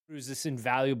It was this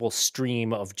invaluable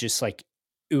stream of just like,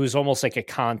 it was almost like a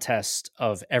contest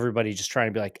of everybody just trying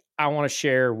to be like, I want to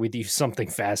share with you something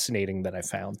fascinating that I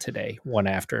found today, one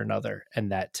after another.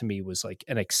 And that to me was like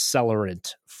an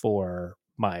accelerant for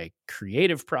my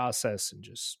creative process and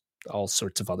just all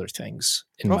sorts of other things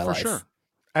in my life. Sure.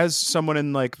 As someone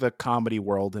in like the comedy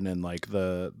world and in like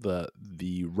the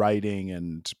writing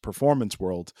and performance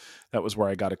world, that was where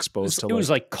I got exposed to. It was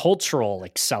like cultural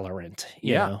accelerant.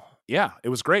 You know? Yeah, it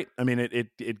was great. I mean,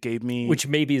 it gave me, which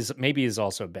maybe is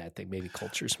also a bad thing. Maybe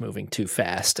culture's moving too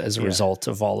fast as a result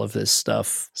of all of this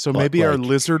stuff. So maybe our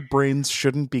lizard brains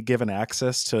shouldn't be given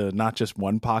access to not just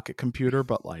one pocket computer,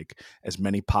 but like as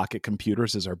many pocket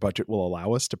computers as our budget will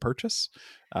allow us to purchase.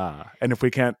 And if we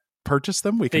can't purchase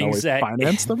them, we can always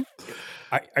finance them.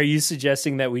 Are you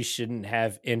suggesting that we shouldn't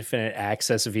have infinite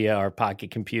access via our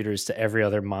pocket computers to every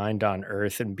other mind on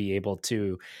Earth and be able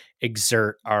to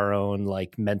exert our own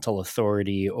like mental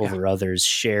authority over others,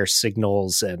 share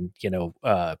signals, and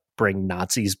bring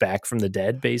Nazis back from the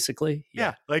dead? Basically,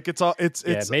 like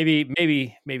it's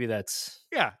maybe that's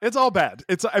it's all bad.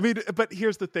 But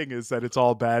here's the thing: is that it's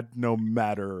all bad no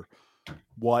matter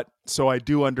what. So I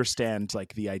do understand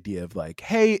like the idea of like,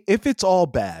 hey, if it's all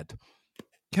bad,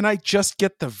 can I just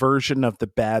get the version of the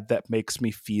bad that makes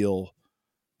me feel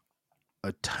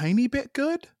a tiny bit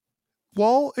good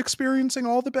while experiencing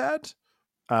all the bad?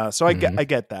 So I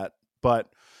get that, but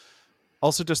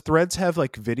also does Threads have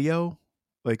like video,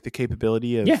 like the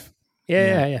capability of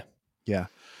yeah.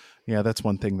 That's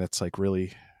one thing that's like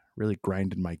really, really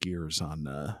grinding my gears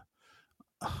on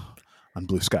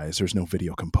Blue Skies. There's no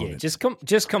video component. Yeah,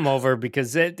 just come over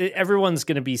because everyone's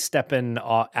going to be stepping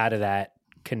out of that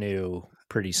canoe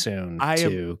pretty soon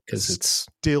because it's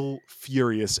still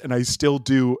furious, and I still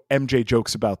do MJ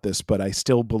jokes about this, but I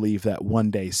still believe that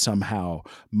one day somehow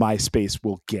MySpace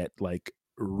will get like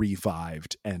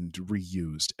revived and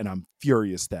reused, and I'm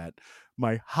furious that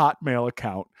my Hotmail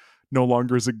account no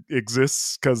longer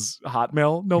exists because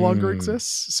Hotmail no longer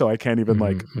exists, so I can't even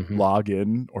log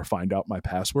in or find out my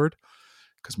password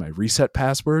because my reset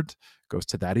password goes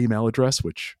to that email address,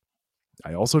 which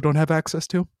I also don't have access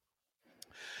to.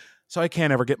 So I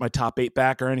can't ever get my top 8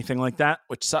 back or anything like that,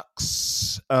 which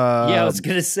sucks. I was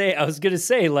gonna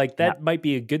say like that might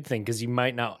be a good thing because you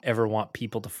might not ever want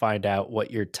people to find out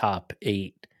what your top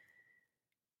 8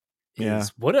 is. Yeah.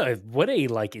 What a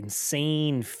like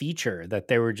insane feature that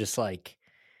they were just like,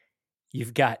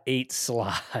 you've got 8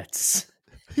 slots.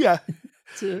 Yeah.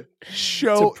 to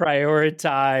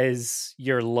prioritize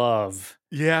your love.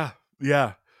 Yeah.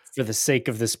 Yeah. For the sake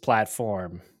of this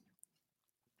platform.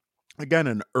 Again,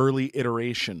 an early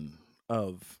iteration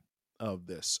of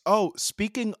this. Oh,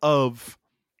 speaking of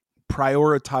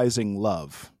prioritizing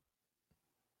love,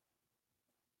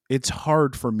 it's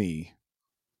hard for me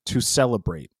to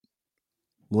celebrate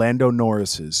Lando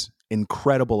Norris's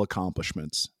incredible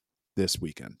accomplishments this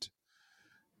weekend.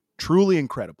 Truly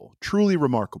incredible, truly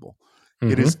remarkable.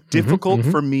 It is difficult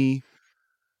for me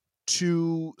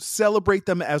to celebrate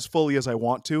them as fully as I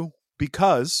want to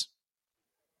because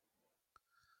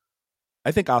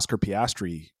I think Oscar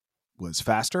Piastri was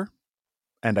faster,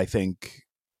 and I think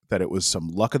that it was some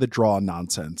luck of the draw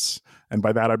nonsense. And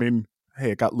by that, I mean, hey,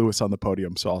 it got Lewis on the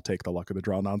podium, so I'll take the luck of the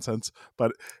draw nonsense.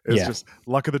 But it's just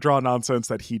luck of the draw nonsense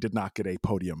that he did not get a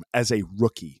podium as a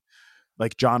rookie.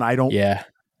 Like, John, I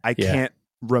can't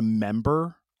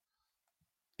remember.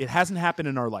 It hasn't happened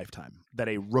in our lifetime that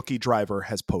a rookie driver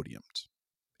has podiumed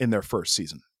in their first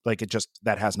season. Like,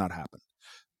 that has not happened.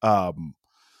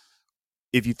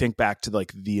 If you think back to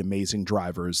like the amazing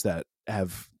drivers that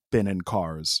have been in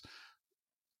cars,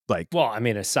 like, well, I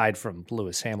mean, aside from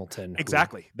Lewis Hamilton,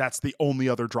 exactly, that's the only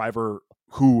other driver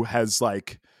who has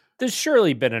like. There's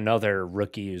surely been another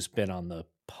rookie who's been on the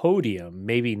podium.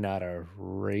 Maybe not a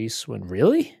race win.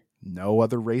 Really, no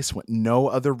other race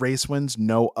wins.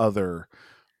 No other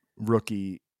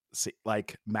rookie.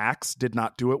 Like Max did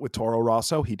not do it with Toro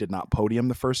Rosso. He did not podium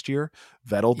the first year.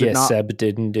 Vettel did not. Seb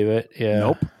didn't do it. Yeah.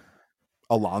 Nope.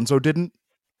 Alonso didn't.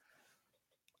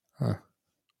 Huh.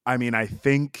 I mean, I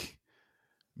think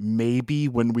maybe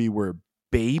when we were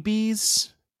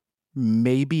babies,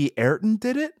 maybe Ayrton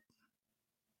did it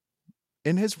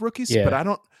in his rookie season, but I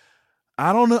don't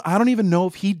know. I don't even know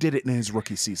if he did it in his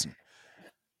rookie season.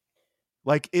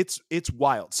 Like it's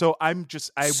wild. So all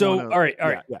right.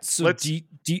 Yeah. So let's, we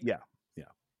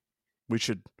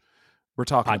should. We're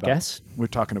talking podcast? We're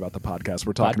talking about the podcast.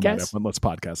 We're talking about F1. Let's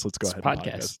podcast. Let's go ahead. And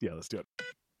podcast. Yeah, let's do it.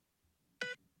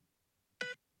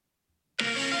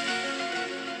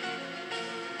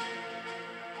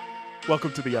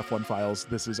 Welcome to the F1 Files.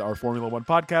 This is our Formula One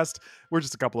podcast. We're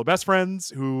just a couple of best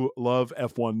friends who love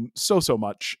F1 so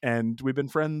much, and we've been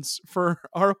friends for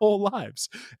our whole lives.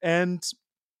 And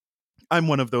I'm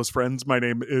one of those friends. My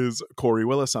name is Corey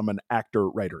Willis. I'm an actor,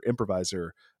 writer,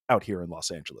 improviser out here in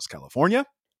Los Angeles, California.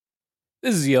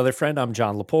 This is the other friend. I'm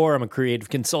John Lepore. I'm a creative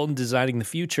consultant designing the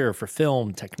future for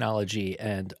film, technology,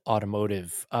 and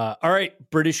automotive. All right,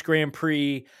 British Grand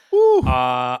Prix.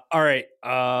 All right.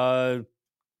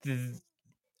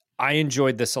 I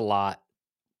enjoyed this a lot.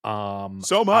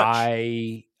 So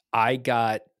much. I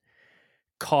got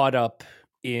caught up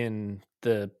in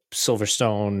the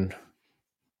Silverstone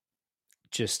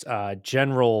just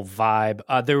general vibe.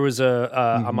 There was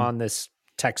I'm on this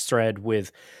text thread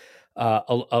with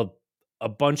a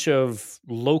bunch of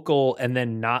local and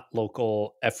then not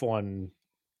local F1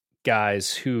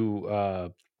 guys who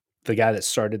the guy that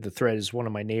started the thread is one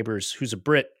of my neighbors who's a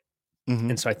Brit.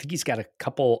 And so I think he's got a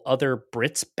couple other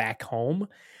Brits back home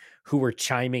who were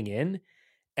chiming in.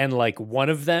 And like one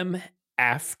of them,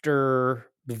 after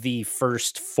the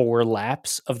first 4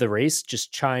 laps of the race,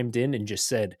 just chimed in and just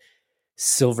said,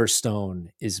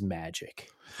 Silverstone is magic.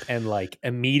 And like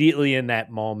immediately in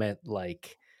that moment,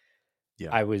 like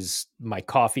my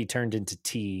coffee turned into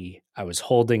tea. I was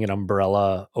holding an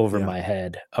umbrella over my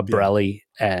head, a brelly,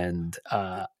 and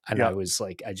I was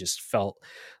like, I just felt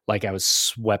like I was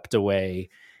swept away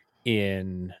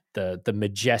in the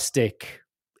majestic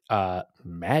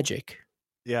magic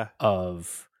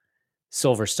of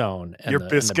Silverstone. And your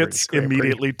biscuits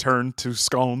immediately turned to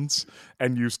scones,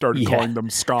 and you started calling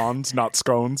them scones, not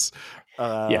scones.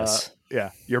 Yes. Yeah.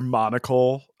 Your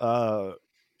monocle,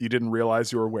 you didn't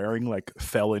realize you were wearing, like,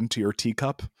 fell into your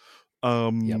teacup.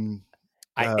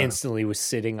 I instantly was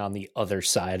sitting on the other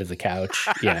side of the couch.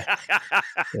 Yeah.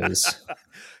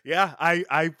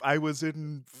 I was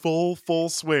in full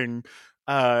swing.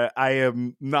 I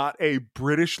am not a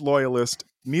British loyalist.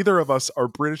 Neither of us are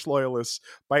British loyalists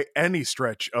by any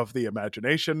stretch of the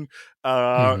imagination,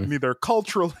 neither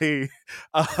culturally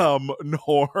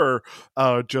nor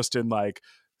just in like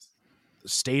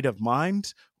state of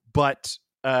mind. But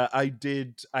I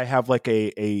have like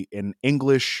an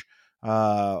English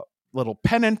little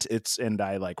pennant. And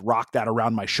I like rock that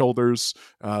around my shoulders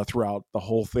throughout the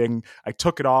whole thing. I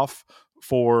took it off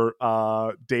for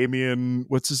Damien,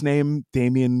 what's his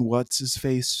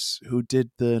face, who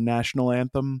did the national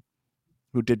anthem,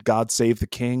 who did God Save the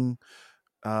King.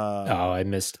 I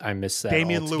missed that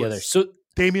Damien altogether. Lewis. So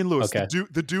Damien Lewis, okay.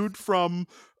 the dude from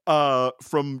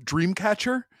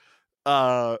Dreamcatcher.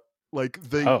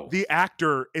 The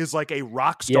actor is like a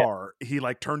rock star. He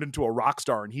like turned into a rock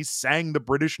star, and he sang the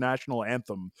British national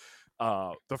anthem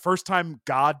the first time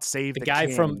God Save the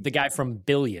King. The guy from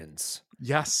Billions.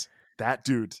 Yes, that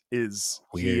dude is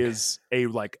weird. He is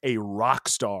a rock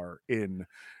star in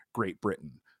Great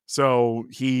Britain. So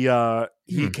he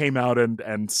came out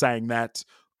and sang that.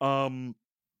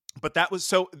 But that was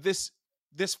so this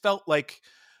felt like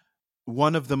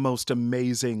one of the most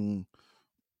amazing,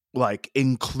 like,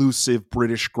 inclusive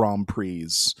British Grand Prix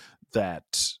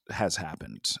that has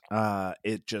happened.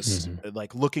 It just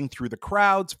like looking through the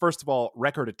crowds, first of all,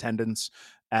 record attendance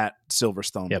at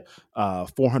Silverstone,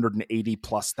 480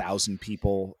 plus thousand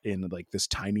people in like this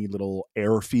tiny little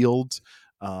airfield.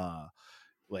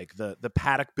 Like the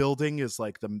paddock building is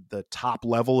like the top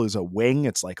level is a wing.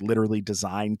 It's like literally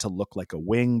designed to look like a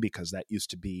wing because that used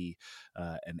to be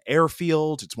an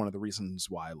airfield. It's one of the reasons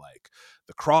why like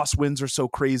the crosswinds are so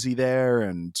crazy there,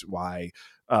 and why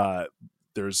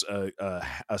there's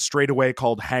a straightaway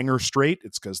called Hangar Straight.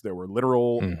 It's because there were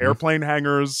literal airplane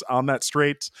hangars on that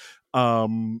straight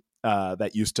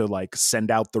that used to like send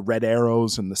out the red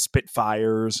arrows and the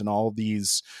Spitfires and all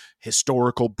these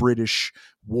historical British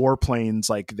warplanes.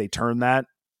 Like they turned that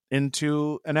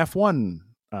into an F1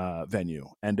 venue,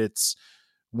 and it's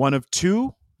one of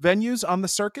 2 venues on the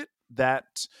circuit that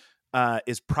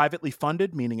is privately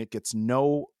funded, meaning it gets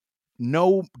no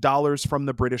dollars from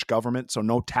the British government, so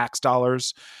no tax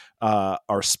dollars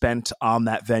are spent on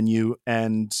that venue.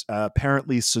 And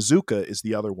apparently Suzuka is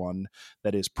the other one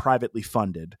that is privately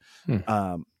funded.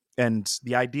 And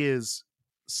the idea is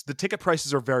the ticket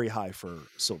prices are very high for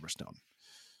Silverstone.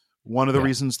 One of the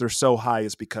reasons they're so high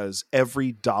is because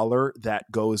every dollar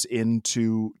that goes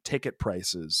into ticket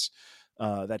prices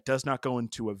that does not go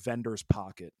into a vendor's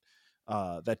pocket,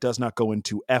 that does not go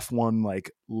into F1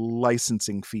 like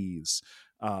licensing fees.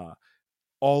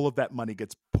 All of that money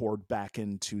gets poured back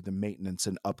into the maintenance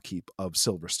and upkeep of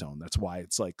Silverstone. That's why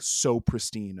it's like so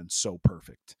pristine and so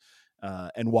perfect,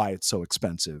 and why it's so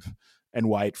expensive, and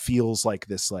why it feels like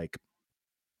this like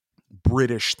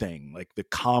British thing. Like the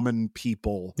common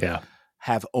people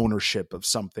have ownership of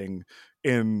something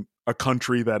in a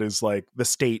country that is like the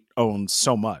state owns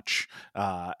so much,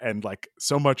 and like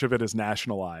so much of it is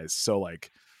nationalized. So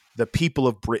like the people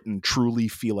of Britain truly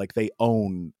feel like they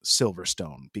own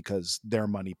Silverstone because their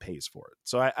money pays for it.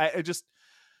 So I just,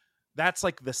 that's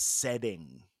like the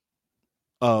setting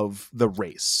of the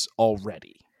race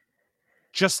already.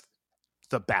 Just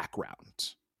the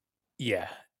background. Yeah.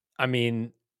 I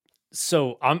mean,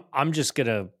 so I'm just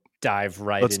gonna dive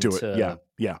right Let's into do it.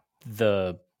 Yeah.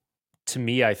 To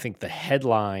me, I think the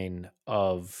headline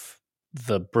of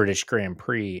the British Grand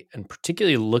Prix, and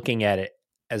particularly looking at it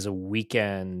as a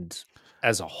weekend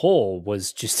as a whole,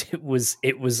 was just it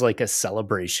was like a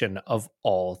celebration of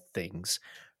all things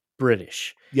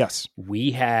British. Yes.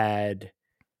 We had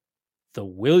the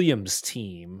Williams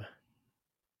team,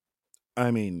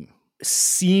 I mean,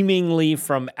 seemingly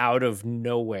from out of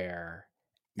nowhere,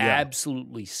 yeah.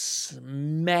 absolutely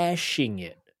smashing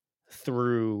it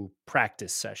through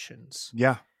practice sessions.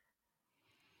 Yeah.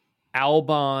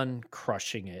 Albon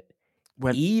crushing it.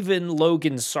 Even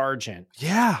Logan Sargent.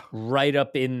 Yeah. Right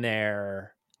up in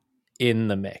there in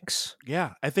the mix.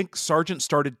 Yeah. I think Sargent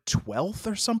started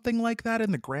 12th or something like that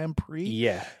in the Grand Prix.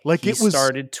 Yeah. Like he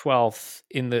started 12th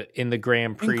in the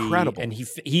Grand Prix. Incredible. And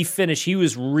he finished. He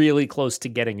was really close to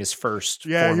getting his first.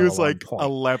 Yeah, he was like point.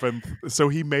 11th. So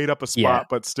he made up a spot,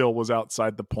 but still was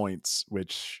outside the points,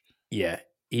 which. Yeah.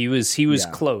 He was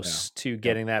close to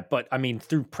getting that. But I mean,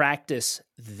 through practice,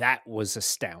 that was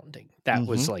astounding. That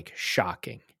was like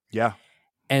shocking. Yeah.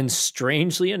 And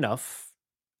strangely enough,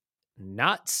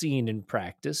 not seen in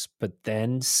practice, but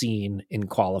then seen in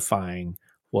qualifying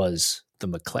was the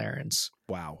McLarens.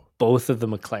 Wow. Both of the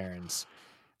McLarens.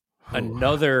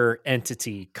 Another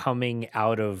entity coming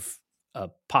out of a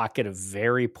pocket of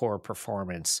very poor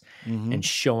performance and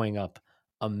showing up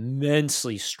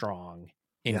immensely strong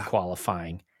in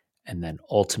qualifying, and then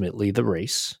ultimately the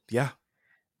race. Yeah.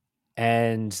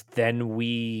 And then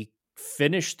we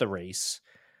finished the race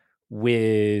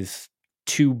with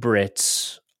two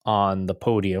Brits on the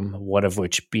podium, one of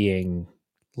which being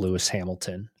Lewis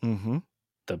Hamilton,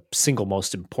 the single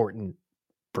most important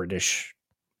British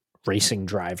racing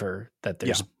driver that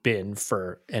there's been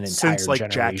for an entire since like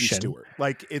generation. Jackie Stewart.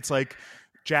 Like it's like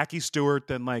Jackie Stewart,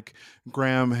 then like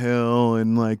Graham Hill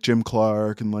and like Jim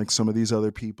Clark and like some of these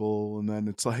other people, and then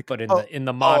it's like, but in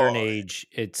the modern age,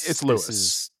 it's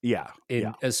Lewis.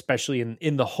 Especially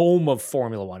in the home of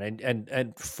Formula One,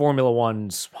 and Formula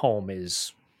One's home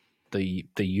is the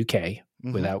UK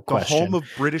without question. The home of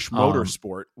British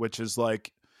motorsport, which is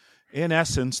like in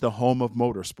essence the home of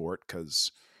motorsport,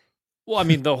 because. Well, I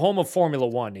mean, the home of Formula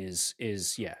One is.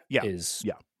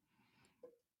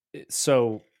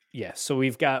 So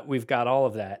we've got all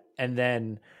of that, and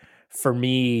then for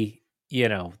me,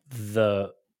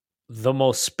 the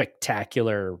most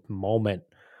spectacular moment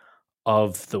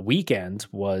of the weekend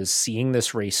was seeing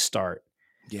this race start.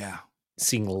 Yeah,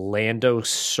 seeing Lando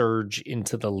surge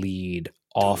into the lead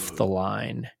off the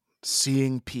line.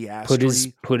 Seeing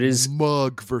Piastri put his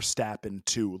mug Verstappen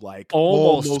too, like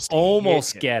almost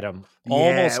get him.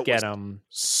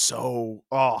 So,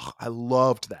 I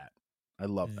loved that.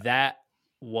 That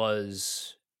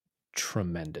was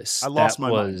tremendous. I lost my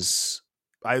mind.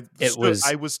 I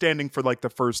was standing for like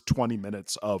the first 20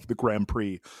 minutes of the Grand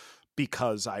Prix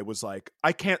because I was like,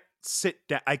 I can't sit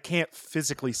down. I can't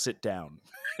physically sit down.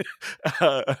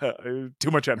 Too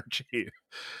much energy.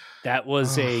 That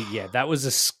was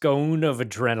a scone of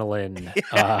adrenaline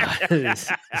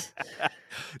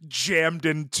jammed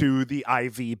into the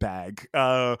IV bag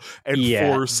and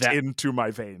forced into my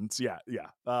veins.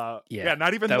 Not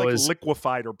even like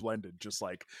liquefied or blended, just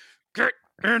like get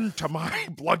into my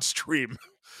bloodstream.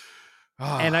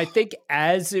 And I think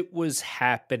as it was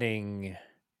happening,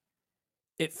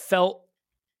 it felt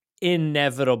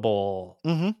inevitable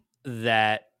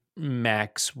that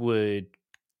Max would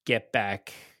get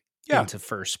back into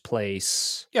first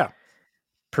place. Yeah.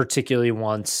 Particularly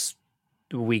once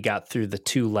we got through the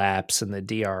 2 laps and the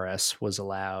DRS was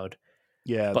allowed.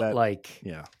 Yeah. But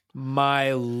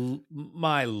my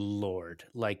Lord,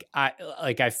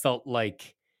 I felt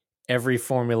like every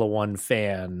Formula One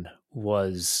fan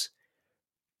was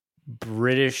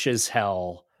British as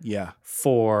hell. Yeah.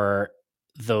 For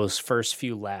those first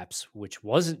few laps, which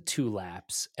wasn't 2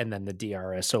 laps, and then the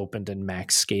DRS opened and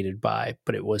Max skated by,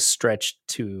 but it was stretched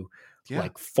to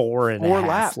like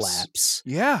 4.5 laps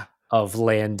of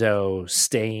Lando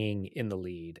staying in the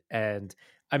lead. And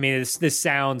I mean, this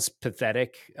sounds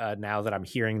pathetic now that I'm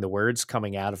hearing the words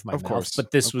coming out of my Of mouth, course.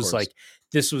 but this Of was course. like,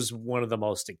 this was one of the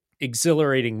most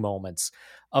exhilarating moments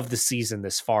of the season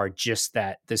this far, just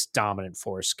that this dominant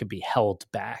force could be held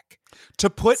back To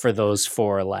put for those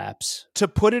 4 laps. to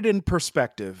put it in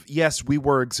perspective, yes, we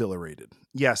were exhilarated.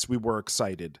 Yes, we were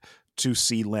excited to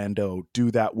see Lando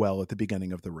do that well at the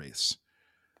beginning of the race.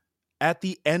 At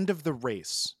the end of the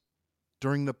race,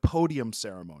 during the podium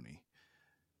ceremony,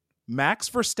 Max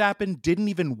Verstappen didn't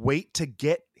even wait to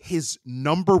get his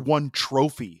number 1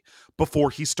 trophy before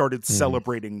he started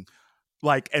celebrating,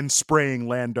 like, and spraying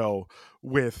Lando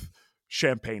with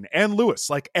champagne, and Lewis.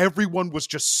 Like, everyone was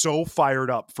just so fired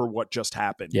up for what just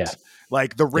happened. Yeah.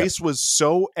 Like, the race was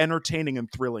so entertaining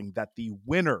and thrilling that the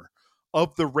winner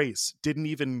of the race didn't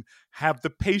even have the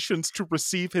patience to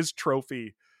receive his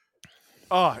trophy.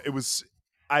 Oh, it was,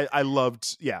 I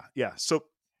loved, yeah. So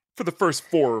for the first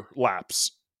 4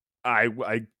 laps,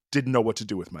 I didn't know what to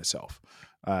do with myself.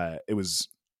 It was,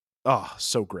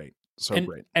 so great. So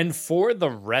great. And for the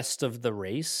rest of the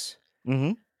race,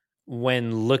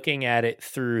 when looking at it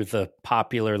through the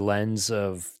popular lens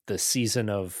of the season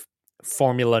of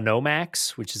Formula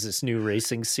Nomax, which is this new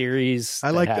racing series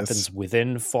I that like happens this.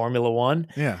 within Formula One.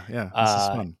 Yeah.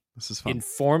 This is fun. In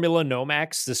Formula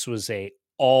Nomax, this was a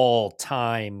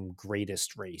all-time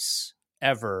greatest race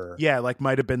ever. Yeah, like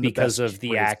might have been the because best of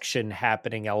the race. action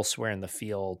happening elsewhere in the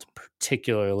field,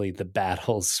 particularly the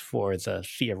battles for the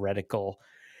theoretical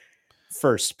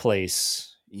first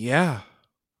place. Yeah.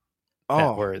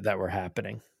 That were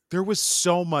happening. There was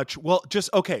so much. Well, just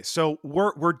okay. So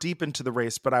we're deep into the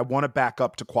race, but I want to back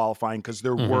up to qualifying because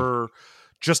there were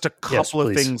just a couple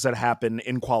of things that happen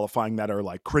in qualifying that are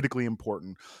like critically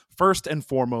important. First and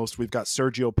foremost, we've got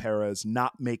Sergio Perez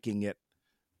not making it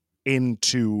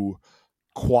into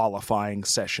qualifying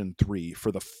session 3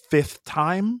 for the 5th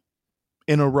time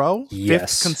in a row.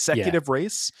 Yes. 5th consecutive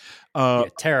race.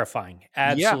 Terrifying.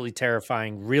 Absolutely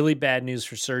terrifying. Really bad news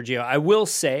for Sergio. I will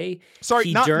say,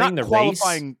 not during the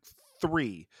qualifying race,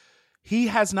 3. He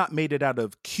has not made it out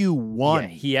of Q1. Yeah,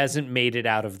 he hasn't made it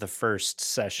out of the first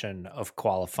session of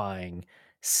qualifying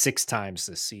 6 times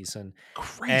this season.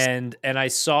 Crazy. And I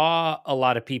saw a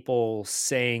lot of people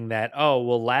saying that, oh,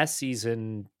 well, last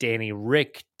season Danny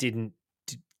Rick didn't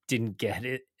get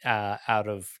it out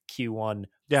of Q1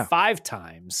 5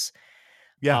 times.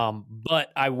 Yeah.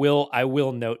 But I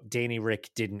will note Danny Rick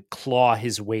didn't claw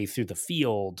his way through the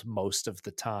field most of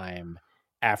the time.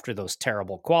 After those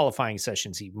terrible qualifying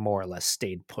sessions, he more or less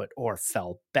stayed put or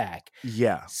fell back.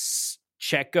 Yeah.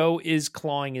 Checo is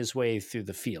clawing his way through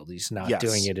the field. He's not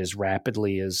doing it as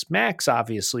rapidly as Max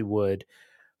obviously would,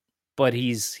 but he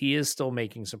is still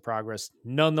making some progress.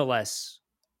 Nonetheless,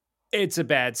 it's a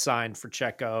bad sign for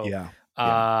Checo. Yeah.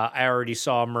 I already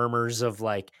saw murmurs of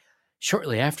like,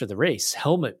 shortly after the race,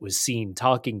 Helmut was seen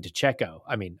talking to Checo.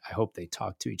 I mean, I hope they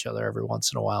talk to each other every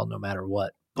once in a while, no matter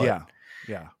what. But,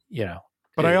 you know,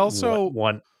 but I also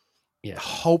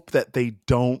hope that they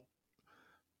don't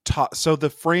talk. So the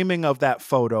framing of that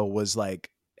photo was like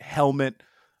Helmut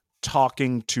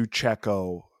talking to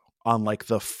Checo on like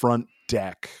the front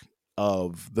deck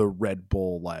of the Red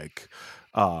Bull, like,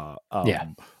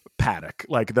 paddock,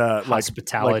 like the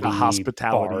hospitality, like the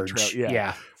hospitality barge.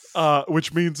 trail.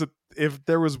 Which means that if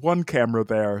there was one camera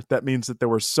there, that means that there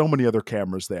were so many other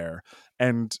cameras there.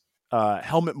 And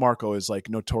Helmut Marko is like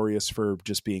notorious for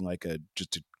just being like a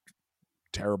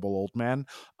terrible old man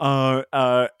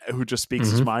who just speaks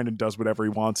his mind and does whatever he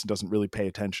wants and doesn't really pay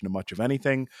attention to much of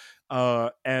anything.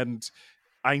 And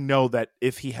I know that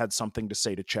if he had something to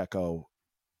say to Checo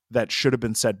that should have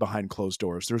been said behind closed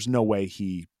doors, there's no way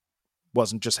he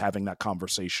wasn't just having that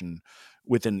conversation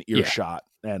within earshot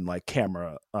and like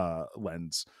camera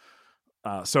lens.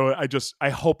 So I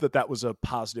hope that was a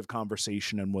positive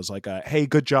conversation and was like a, hey,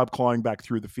 good job clawing back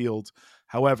through the field.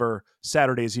 However,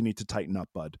 Saturdays you need to tighten up,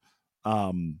 bud.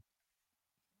 I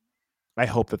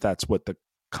hope that's what the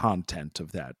content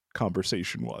of that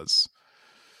conversation was.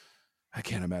 I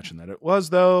can't imagine that it was,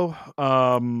 though.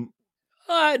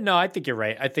 No, I think you're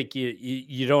right. I think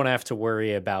you don't have to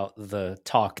worry about the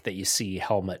talk that you see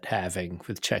Helmut having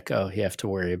with Checo. You have to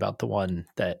worry about the one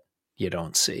that you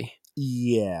don't see.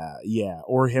 Yeah.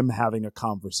 Or him having a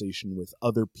conversation with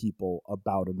other people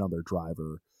about another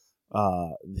driver.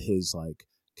 His like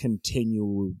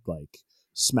continued like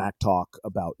smack talk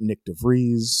about Nick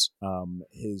DeVries.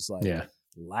 His like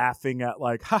laughing at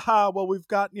like, haha, well, we've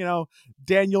got,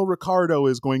 Daniel Ricciardo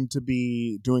is going to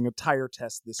be doing a tire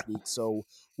test this week. So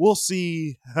we'll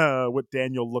see what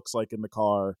Daniel looks like in the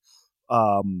car.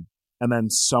 And then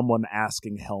someone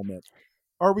asking Helmut,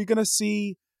 are we going to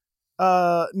see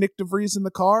Nick DeVries in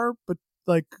the car? But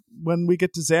like when we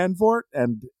get to Zandvoort?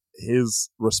 And his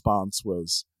response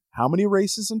was, how many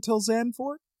races until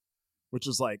Zandvoort? Which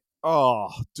is like, oh,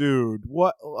 dude,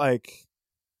 what? Like,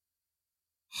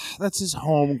 that's his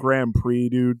home Grand Prix,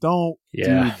 dude. Don't do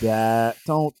Yeah. that.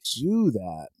 Don't do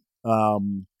that.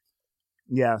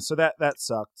 Yeah, so that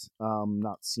sucked.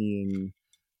 Not seeing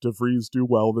De Vries do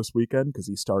well this weekend because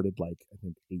he started like I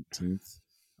think 18th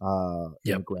in the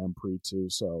Yep. Grand Prix too.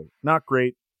 So not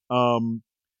great.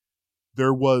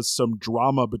 There was some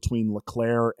drama between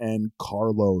Leclerc and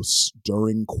Carlos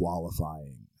during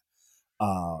qualifying.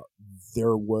 Uh,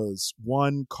 there was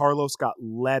one, Carlos got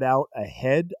let out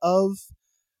ahead of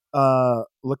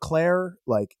Leclerc,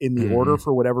 like in the order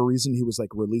for whatever reason. He was like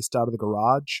released out of the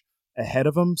garage ahead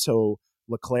of him. So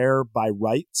Leclerc by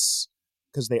rights,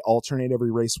 because they alternate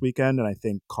every race weekend, and I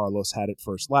think Carlos had it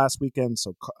first last weekend,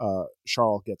 so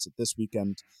Charles gets it this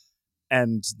weekend.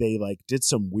 And they like did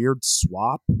some weird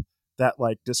swap that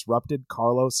like disrupted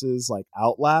Carlos's like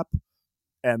outlap,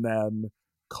 and then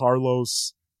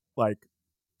Carlos like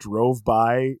drove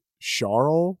by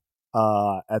Charles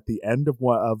at the end of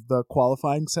one of the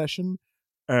qualifying session,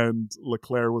 and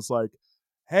Leclerc was like,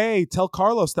 "Hey, tell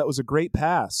Carlos that was a great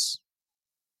pass.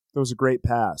 That was a great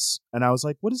pass." And I was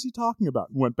like, "What is he talking about?"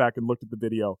 And went back and looked at the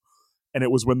video, and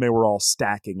it was when they were all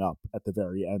stacking up at the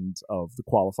very end of the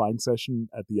qualifying session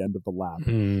at the end of the lap,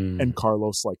 and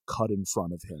Carlos like cut in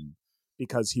front of him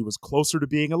because he was closer to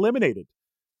being eliminated.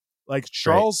 Like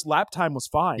Charles' lap time was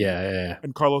fine. Yeah.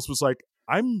 And Carlos was like,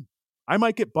 I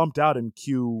might get bumped out in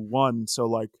Q1, so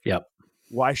like Yep.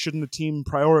 why shouldn't the team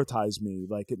prioritize me?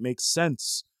 Like it makes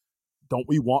sense. Don't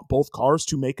we want both cars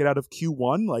to make it out of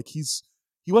Q1? Like he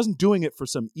wasn't doing it for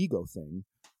some ego thing.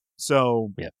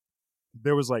 So Yep.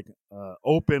 there was like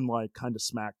open like kind of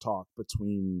smack talk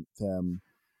between them,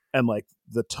 and like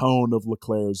the tone of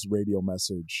Leclerc's radio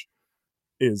message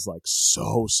is like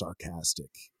so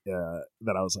sarcastic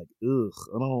that I was like, ugh,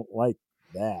 I don't like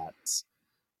that.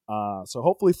 So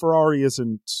hopefully Ferrari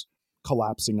isn't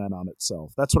collapsing in on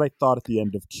itself. That's what I thought at the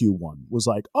end of Q1 was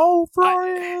like, oh,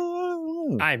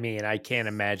 Ferrari. I mean, I can't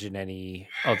imagine any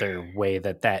other way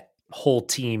that whole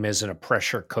team isn't a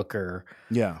pressure cooker.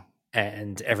 Yeah.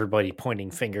 And everybody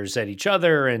pointing fingers at each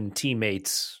other and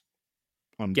teammates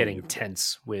getting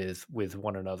tense with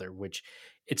one another, which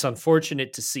it's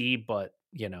unfortunate to see, but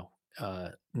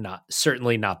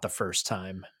certainly not the first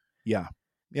time. Yeah.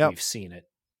 We've seen it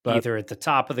either at the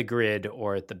top of the grid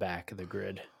or at the back of the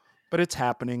grid. But it's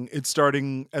happening. It's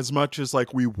starting as much as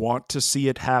like we want to see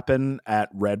it happen at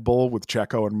Red Bull with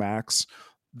Checo and Max.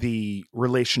 The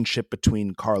relationship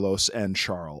between Carlos and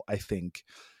Charles, I think,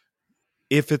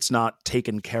 if it's not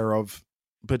taken care of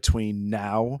between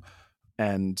now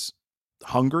and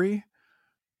Hungary,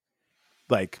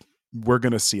 like we're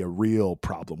going to see a real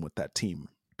problem with that team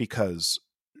because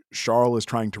Charles is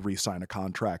trying to re-sign a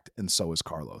contract and so is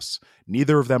Carlos.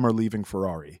 Neither of them are leaving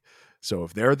Ferrari. So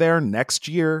if they're there next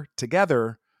year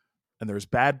together and there's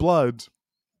bad blood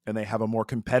and they have a more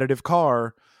competitive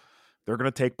car, they're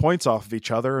going to take points off of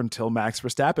each other until Max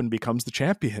Verstappen becomes the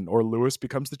champion or Lewis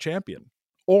becomes the champion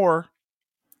or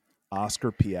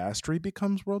Oscar Piastri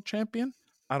becomes world champion.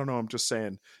 I don't know. I'm just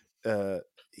saying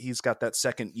he's got that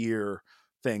second year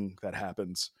thing that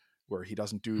happens where he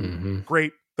doesn't do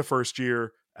great the first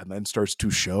year and then starts to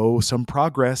show some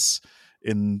progress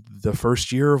in the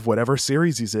first year of whatever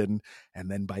series he's in. And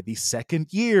then by the second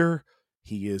year,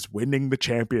 he is winning the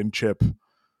championship.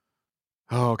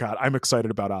 Oh, God, I'm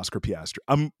excited about Oscar Piastri.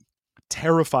 I'm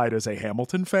terrified as a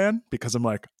Hamilton fan because I'm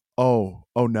like, oh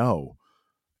no.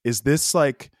 Is this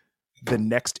like the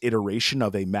next iteration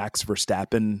of a Max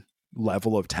Verstappen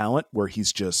level of talent where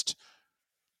he's just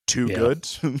too good?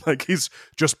 Like he's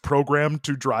just programmed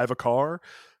to drive a car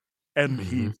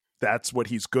and that's what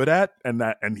he's good at.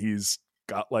 And he's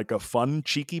got like a fun,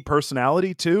 cheeky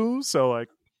personality too. So like,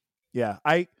 yeah,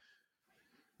 I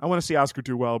want to see Oscar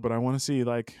do well, but I want to see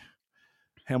like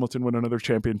Hamilton win another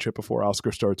championship before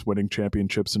Oscar starts winning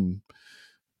championships and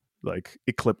like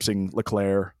eclipsing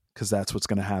Leclerc, because that's what's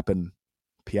going to happen.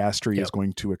 Piastri is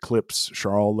going to eclipse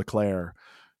Charles Leclerc,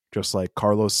 just like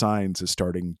Carlos Sainz is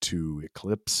starting to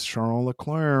eclipse Charles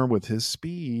Leclerc with his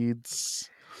speeds.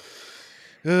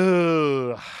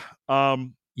 So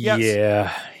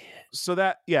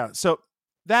that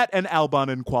and Albon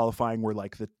in qualifying were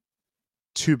like the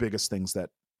two biggest things that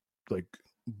like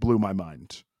blew my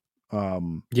mind.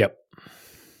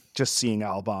 Just seeing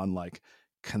Albon like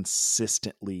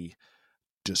consistently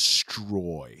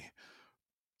destroy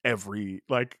every,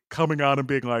 like coming on and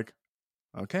being like,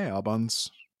 okay, Albon's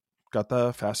got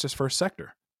the fastest first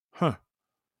sector. Huh.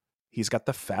 He's got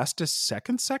the fastest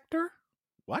second sector?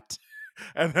 What?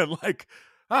 And then like,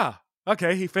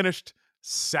 okay, he finished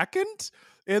second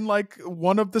in like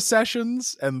one of the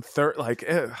sessions and third, like,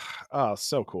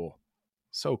 so cool.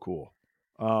 So cool.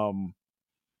 And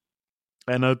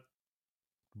a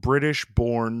British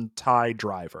born Thai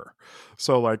driver.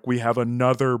 So like we have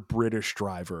another British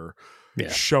driver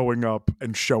showing up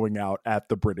and showing out at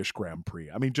the British Grand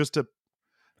Prix. I mean, just a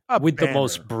with banner. The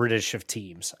most British of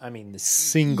teams. I mean, the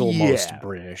single most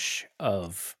British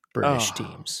of British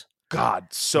teams. God,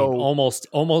 so I mean,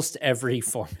 almost every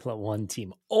Formula One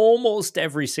team, almost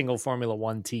every single Formula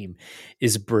One team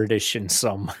is British in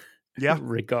some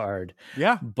regard.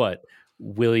 Yeah. But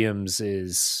Williams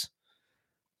is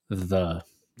the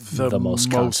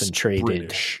most concentrated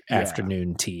British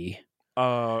afternoon tea.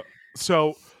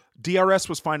 So DRS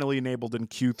was finally enabled in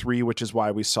Q3, which is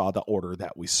why we saw the order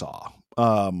that we saw.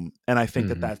 And I think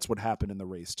that that's what happened in the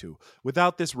race too.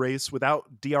 Without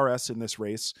DRS in this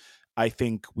race, I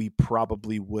think we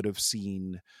probably would have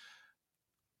seen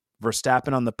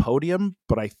Verstappen on the podium,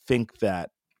 but I think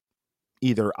that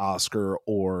either Oscar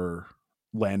or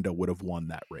Lando would have won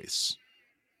that race.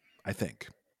 I think.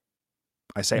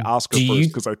 I say Oscar first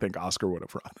because I think Oscar would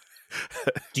have run.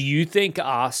 Do you think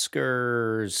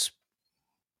Oscar's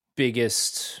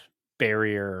biggest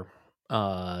barrier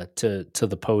to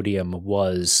the podium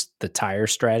was the tire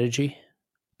strategy?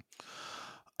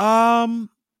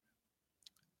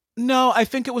 No, I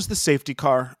think it was the safety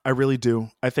car. I really do.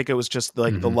 I think it was just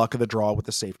like the luck of the draw with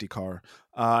the safety car.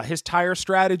 His tire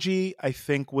strategy, I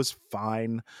think, was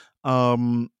fine.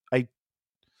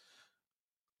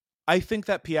 I think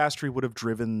that Piastri would have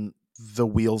driven the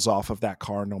wheels off of that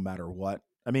car no matter what.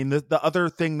 I mean, the other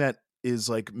thing that is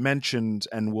like mentioned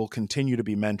and will continue to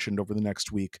be mentioned over the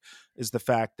next week is the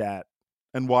fact that,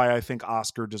 and why I think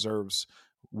Oscar deserves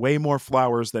way more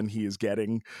flowers than he is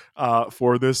getting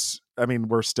for this. I mean,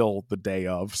 we're still the day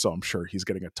of, so I'm sure he's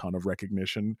getting a ton of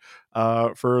recognition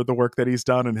for the work that he's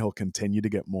done, and he'll continue to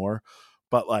get more.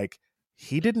 But like,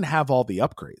 he didn't have all the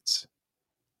upgrades.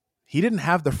 He didn't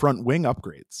have the front wing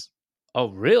upgrades. Oh,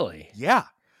 really? Yeah.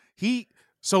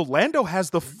 So Lando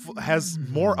has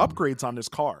more upgrades on his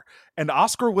car, and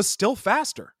Oscar was still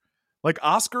faster. Like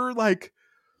Oscar, like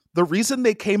the reason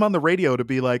they came on the radio to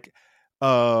be like,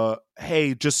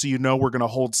 hey, just so you know, we're going to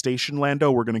hold station,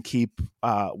 Lando. We're going to keep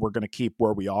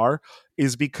where we are,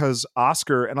 is because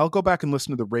Oscar, and I'll go back and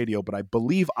listen to the radio, but I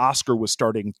believe Oscar was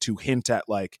starting to hint at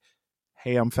like,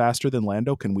 hey, I'm faster than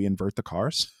Lando. Can we invert the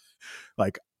cars?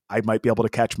 Like, I might be able to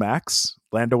catch Max.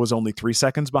 Lando was only 3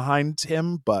 seconds behind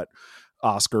him, but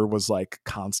Oscar was like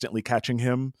constantly catching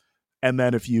him. And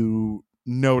then if you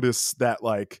notice that,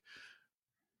 like,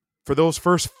 for those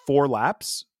first 4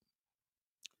 laps,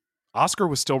 Oscar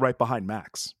was still right behind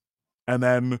Max. And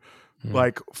then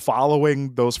like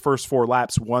following those first 4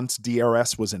 laps, once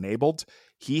DRS was enabled,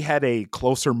 he had a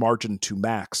closer margin to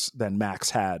Max than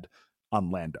Max had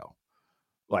on Lando.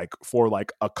 Like for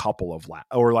like a couple of laps,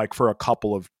 or like for a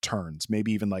couple of turns,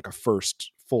 maybe even like a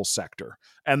first full sector.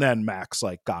 And then Max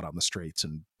like got on the straights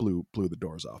and blew the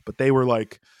doors off. But they were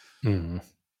like, the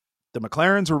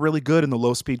McLarens were really good in the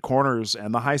low speed corners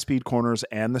and the high speed corners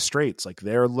and the straights. Like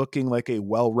they're looking like a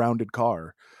well-rounded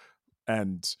car.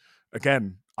 And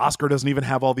again, Oscar doesn't even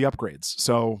have all the upgrades.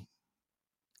 So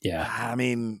yeah, I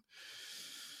mean,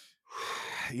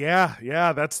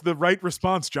 yeah, that's the right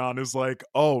response, John, is like,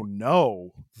 oh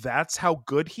no, that's how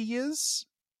good he is?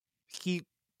 He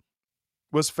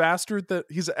was faster than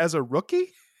he's as a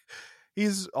rookie?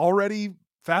 He's already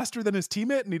faster than his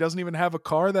teammate and he doesn't even have a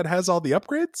car that has all the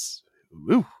upgrades?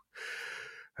 Ooh.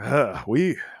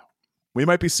 We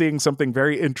might be seeing something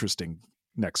very interesting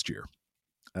next year.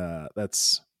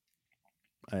 That's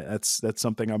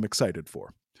something I'm excited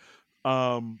for.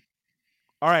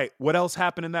 All right, what else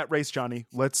happened in that race, Johnny?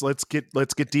 Let's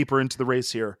get deeper into the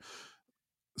race here.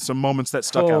 Some moments that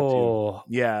stuck out to you.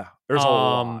 Yeah, there's a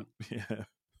lot.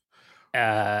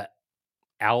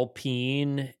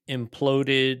 Alpine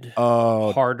imploded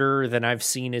harder than I've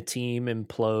seen a team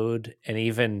implode, and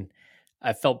even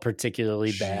I felt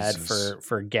particularly bad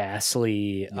for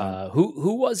Gasly. Yeah.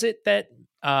 Who was it that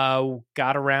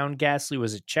got around Gasly?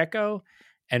 Was it Checo?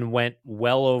 And went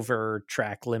well over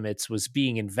track limits, was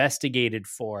being investigated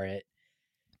for it.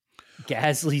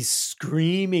 Gasly's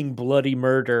screaming bloody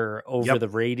murder over the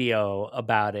radio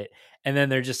about it. And then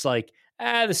they're just like,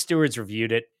 the stewards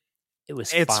reviewed it.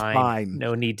 It's fine.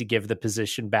 No need to give the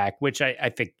position back, which I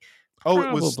think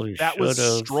was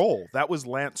Stroll. That was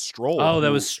Lance Stroll. Oh,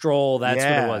 that was Stroll. That's what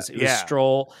it was. It was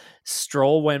Stroll.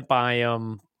 Stroll went by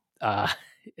him.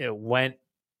 It went...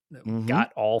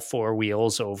 got all 4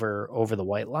 wheels over the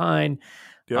white line.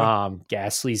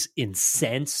 Gasly's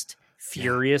incensed,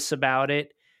 furious about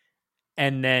it.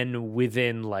 And then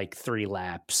within like 3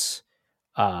 laps,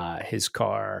 his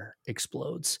car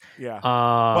explodes. Yeah.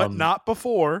 But not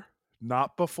before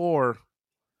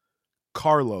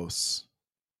Carlos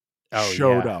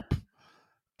showed up.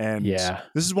 And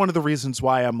this is one of the reasons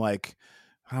why I'm like,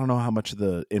 I don't know how much of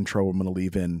the intro I'm going to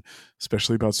leave in,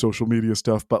 especially about social media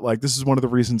stuff. But like, this is one of the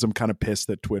reasons I'm kind of pissed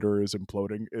that Twitter is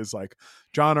imploding is like,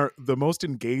 John, the most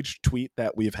engaged tweet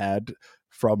that we've had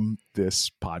from this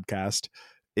podcast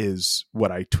is what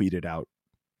I tweeted out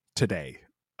today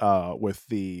with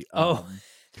the,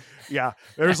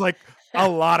 there's like a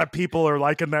lot of people are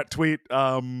liking that tweet.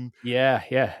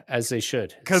 As they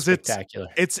should. Because it's spectacular.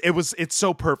 It's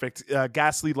so perfect.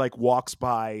 Gasly like walks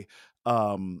by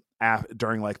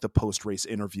during like the post-race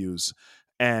interviews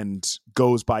and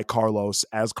goes by Carlos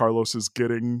as Carlos is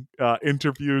getting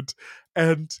interviewed,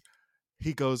 and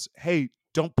he goes, "Hey,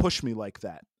 don't push me like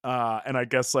that." And I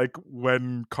guess like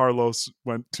when Carlos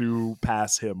went to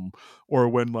pass him, or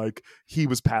when like he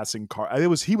was passing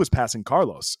he was passing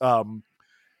Carlos.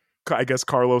 I guess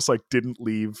Carlos like didn't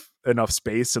leave enough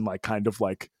space and like kind of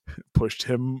like pushed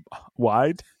him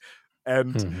wide.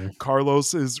 And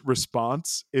Carlos's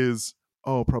response is,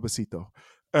 "Oh, probacito."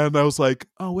 And I was like,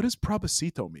 "Oh, what does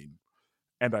probacito mean?"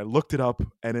 And I looked it up,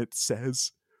 and it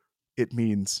says it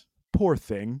means poor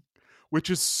thing, which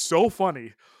is so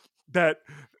funny that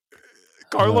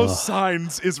Carlos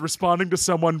Sainz is responding to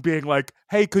someone being like,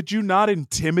 "Hey, could you not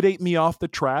intimidate me off the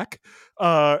track?"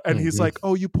 And he's like,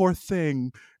 "Oh, you poor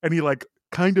thing." And he like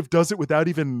kind of does it without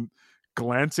even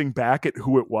glancing back at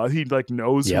who it was. He like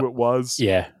knows who it was.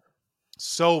 Yeah.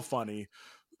 So funny.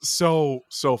 So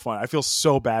fun. I feel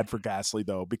so bad for Gasly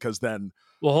though, because then.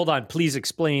 Well, hold on. Please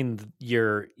explain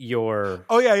your.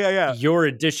 Oh yeah. Your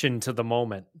addition to the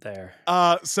moment there.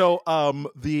 The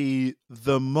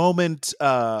moment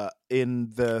in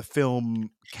the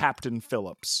film Captain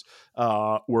Phillips,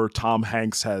 where Tom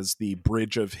Hanks has the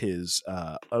bridge of his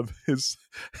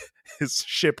his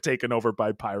ship taken over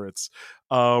by pirates.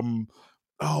 I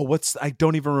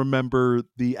don't even remember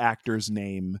the actor's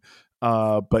name.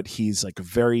 But he's like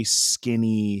very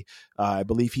skinny. I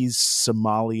believe he's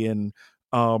Somalian.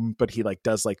 But he like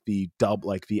does like the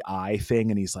the eye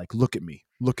thing, and he's like, look at me,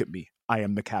 I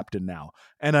am the captain now.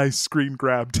 And I screen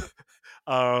grabbed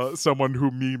someone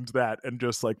who memed that and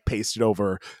just like pasted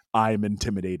over, "I'm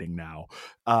intimidating now."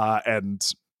 And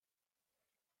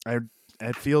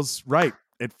it feels right.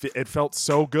 It felt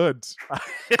so good.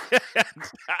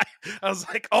 I was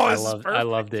like, "Oh, I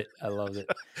loved it.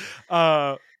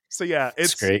 So yeah,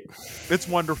 it's great. It's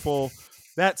wonderful.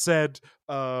 That said,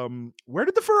 where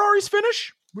did the Ferraris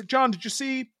finish? John, did you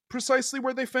see precisely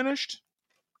where they finished?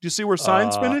 Did you see where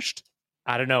Sainz finished?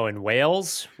 I don't know, in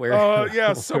Wales? Where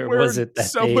somewhere where was it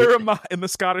somewhere in the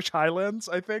Scottish Highlands,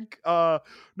 I think.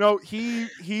 No,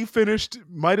 he finished,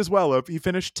 might as well have. He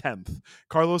finished 10th.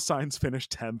 Carlos Sainz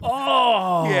finished 10th.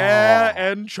 Oh. Yeah,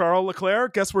 and Charles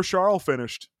Leclerc, guess where Charles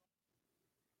finished?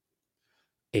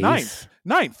 8th.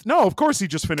 Ninth. No, of course he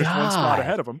just finished one spot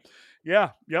ahead of him.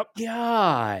 Yeah, yep.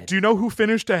 God. Do you know who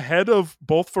finished ahead of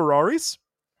both Ferraris?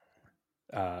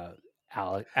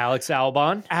 Alex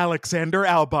Albon. Alexander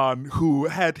Albon, who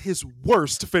had his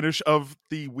worst finish of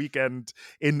the weekend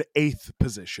in 8th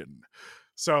position.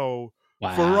 So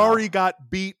Ferrari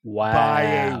got beat by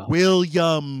a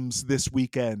Williams this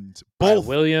weekend. Both by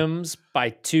Williams, by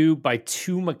two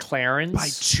McLarens. By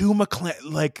two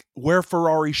McLaren. Like, where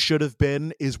Ferrari should have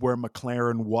been is where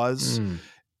McLaren was.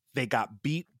 They got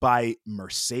beat by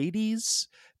Mercedes.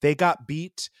 They got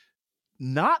beat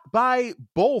not by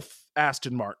both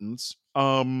Aston Martins,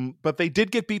 but they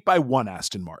did get beat by one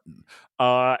Aston Martin.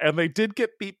 And they did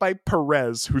get beat by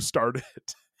Perez, who started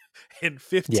in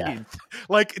 15th. Yeah.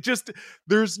 Like, just,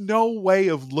 there's no way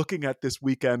of looking at this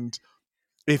weekend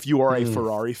if you are a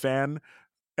Ferrari fan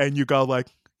and you go like,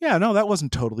 yeah, no, that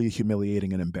wasn't totally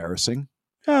humiliating and embarrassing.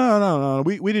 No.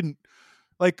 We didn't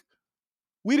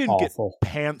Awful. Get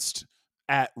pantsed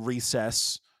at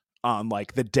recess on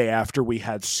like the day after we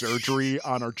had surgery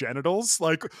on our genitals.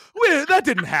 Like, that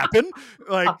didn't happen.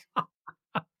 Like,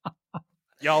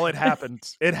 y'all, it happened.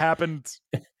 It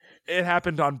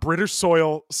happened on British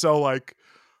soil. So like,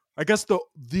 I guess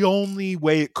the only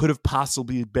way it could have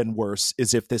possibly been worse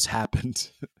is if this happened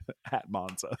at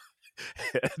Monza.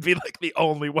 It'd be like the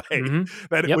only way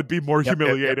that it would be more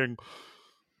humiliating.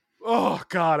 Oh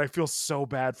God, I feel so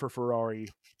bad for Ferrari.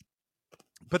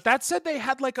 But that said, they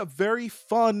had like a very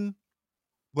fun,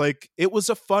 like, it was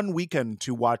a fun weekend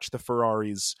to watch the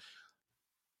Ferraris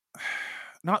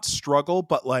not struggle,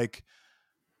 but like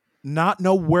not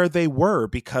know where they were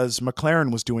because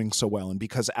McLaren was doing so well and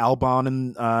because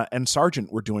Albon and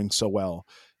Sargent were doing so well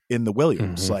in the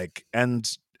Williams. Mm-hmm. Like, and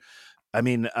I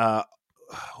mean,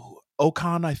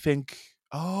 Ocon, I think,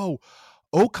 Ocon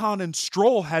and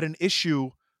Stroll had an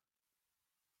issue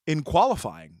in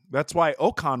qualifying. That's why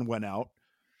Ocon went out.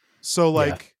 So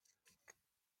like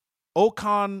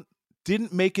Ocon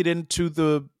didn't make it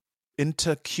into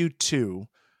Q2.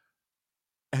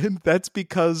 And that's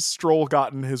because Stroll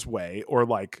got in his way or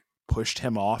like pushed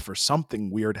him off or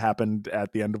something weird happened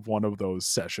at the end of one of those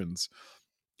sessions.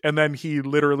 And then he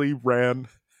literally ran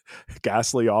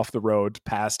Gasly off the road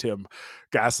past him.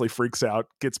 Gasly freaks out,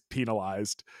 gets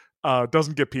penalized,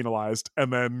 doesn't get penalized.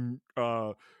 And then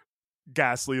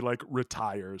Gasly like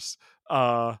retires.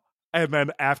 And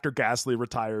then after Gasly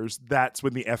retires, that's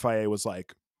when the FIA was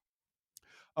like,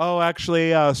 oh,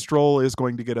 actually, Stroll is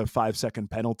going to get a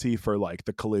 5-second penalty for like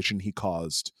the collision he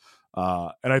caused.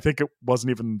 And I think it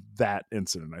wasn't even that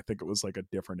incident. I think it was like a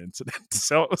different incident.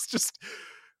 So it was just,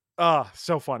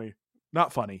 so funny.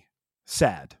 Not funny.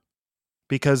 Sad.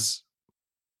 Because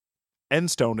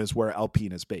Enstone is where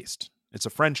Alpine is based. It's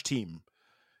a French team,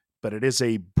 but it is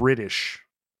a British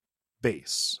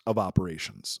base of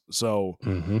operations. So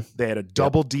they had a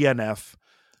double DNF.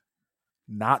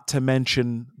 Not to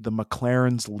mention the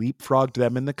McLarens leapfrogged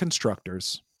them in the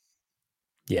constructors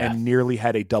and nearly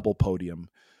had a double podium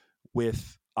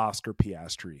with Oscar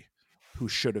Piastri, who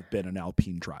should have been an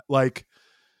Alpine driver. Like,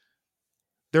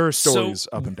 there are stories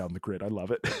up and down the grid. I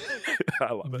love it.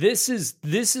 I love it. This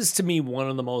is to me one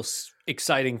of the most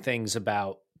exciting things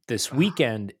about this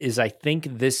weekend is I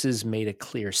think this has made a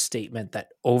clear statement that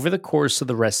over the course of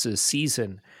the rest of the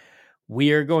season,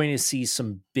 we are going to see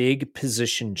some big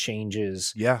position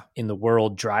changes in the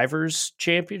World Drivers'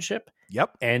 Championship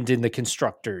and in the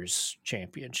Constructors'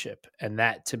 Championship. And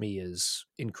that to me is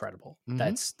incredible.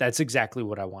 That's exactly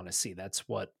what I want to see. That's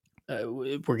what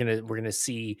we're gonna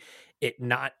see, it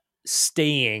not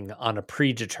staying on a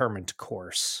predetermined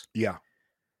course. Yeah.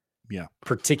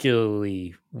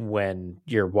 Particularly when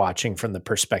you're watching from the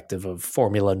perspective of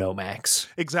Formula Nomax.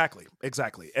 Exactly.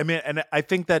 I mean, and I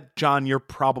think that, John, you're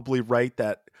probably right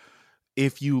that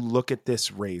if you look at this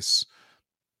race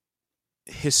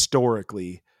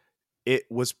historically, it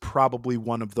was probably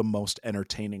one of the most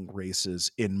entertaining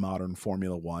races in modern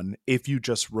Formula One if you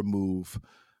just remove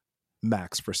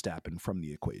Max Verstappen from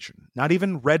the equation. Not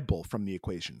even Red Bull from the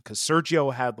equation, because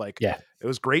Sergio had it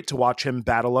was great to watch him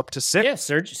battle up to sixth.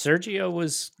 Yeah, Sergio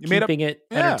was keeping it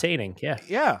entertaining.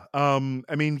 Yeah.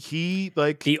 I mean, he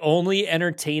the only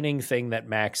entertaining thing that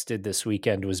Max did this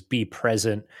weekend was be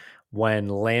present when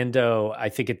Lando, I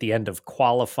think at the end of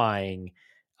qualifying,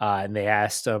 and they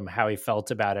asked him how he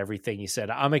felt about everything. He said,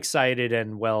 I'm excited.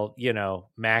 And well,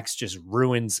 Max just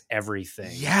ruins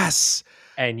everything. Yes.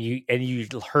 And you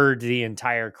heard the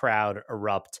entire crowd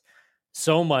erupt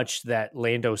so much that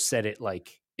Lando said it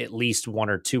like at least one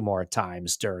or two more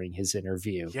times during his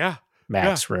interview. Yeah.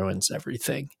 Max ruins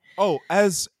everything. Oh,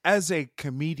 as a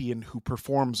comedian who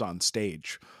performs on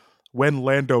stage, when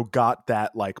Lando got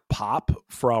that like pop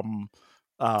from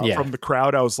the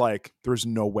crowd, I was like, there's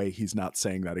no way he's not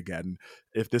saying that again.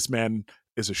 If this man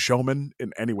is a showman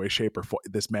in any way, shape, or form,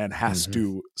 this man has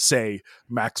to say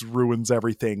Max ruins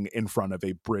everything in front of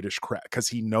a British crowd, because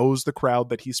he knows the crowd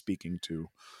that he's speaking to.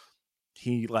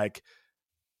 He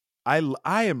I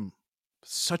am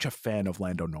such a fan of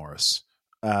Lando Norris.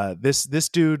 This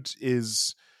dude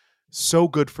is so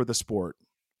good for the sport,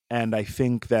 and I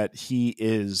think that he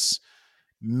is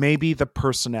maybe the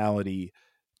personality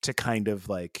to kind of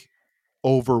like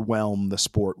overwhelm the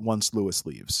sport once Lewis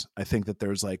leaves. I think that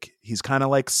there's he's kind of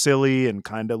like silly and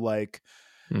kind of like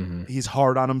he's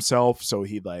hard on himself, so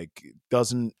he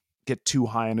doesn't get too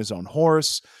high on his own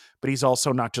horse, but he's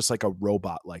also not just like a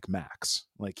robot like Max.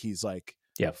 Like he's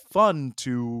fun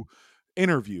to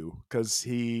interview because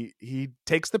he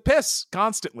takes the piss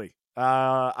constantly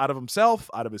out of himself,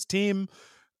 out of his team.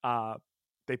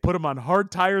 They put him on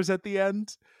hard tires at the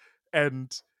end,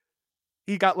 and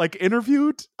he got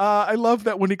interviewed. I love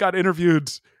that when he got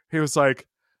interviewed, he was like,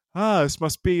 this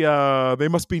must be, they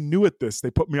must be new at this.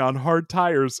 They put me on hard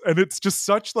tires. And it's just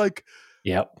such it's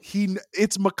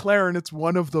McLaren. It's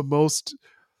one of the most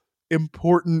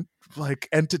important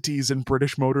entities in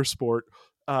British motorsport.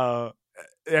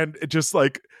 And it just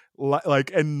they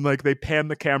pan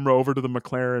the camera over to the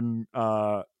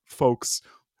McLaren folks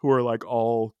who are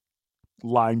all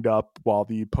lined up while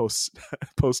the post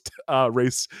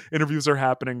race interviews are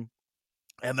happening,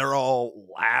 and they're all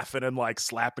laughing and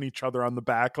slapping each other on the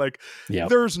back.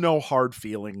 There's no hard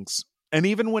feelings. And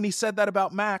even when he said that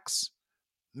about Max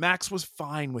was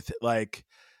fine with it.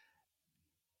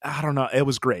 I don't know. It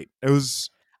was great. It was.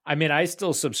 I mean, I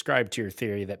still subscribe to your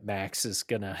theory that Max is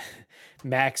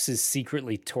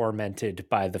secretly tormented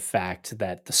by the fact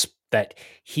that that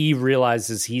he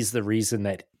realizes he's the reason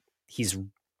that he's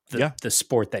Yeah. the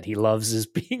sport that he loves is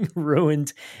being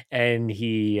ruined, and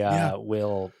he Yeah.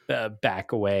 will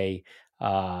back away.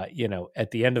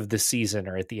 At the end of the season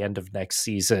or at the end of next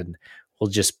season, we'll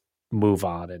just move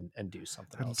on and do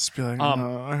something And else. just be like,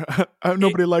 It,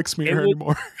 nobody likes me it here was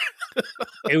anymore.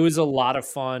 it was a lot of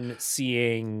fun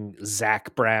seeing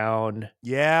Zach Brown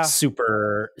Yeah.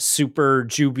 super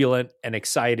jubilant and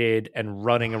excited and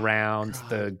running around God.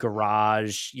 the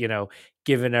garage,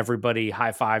 giving everybody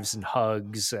high fives and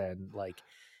hugs and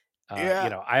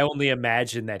Yeah. I only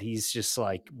imagine that he's just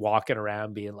like walking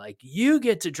around being like, "You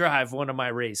get to drive one of my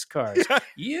race cars.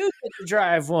 You get to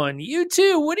drive one. You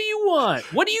too. What do you want?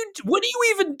 What do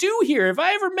you even do here? Have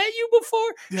I ever met you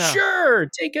before? Yeah. Sure.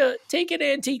 Take an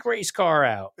antique race car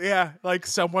out." Yeah. Like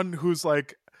someone who's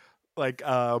like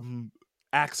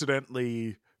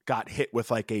accidentally got hit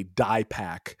with like a dye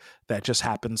pack that just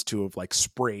happens to have like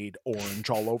sprayed orange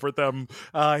all over them.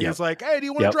 He's like, "Hey, do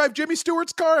you want to drive Jimmy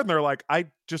Stewart's car?" And they're like, "I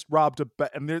just robbed a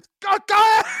and they're go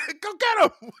get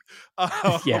him.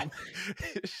 Yeah.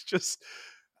 It's just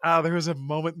there was a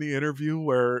moment in the interview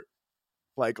where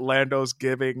like Lando's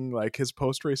giving like his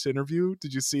post-race interview.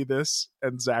 Did you see this?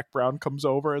 And Zach Brown comes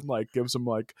over and like gives him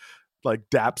like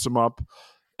daps him up.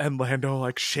 And Lando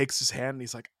like shakes his hand and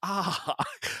he's like,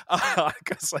 I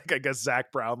guess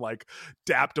Zach Brown like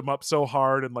dapped him up so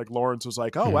hard. And like Lawrence was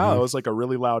like, "Oh, wow, it was like a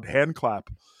really loud hand clap."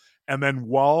 And then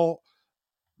while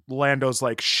Lando's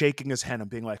like shaking his hand and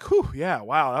being like, "Whew, yeah,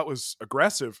 wow, that was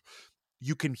aggressive,"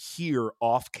 you can hear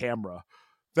off camera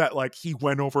that like he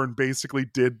went over and basically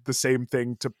did the same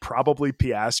thing to probably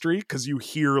Piastri, because you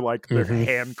hear like the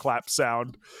hand clap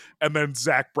sound, and then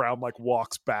Zach Brown like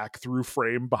walks back through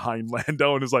frame behind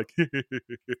Lando and is like,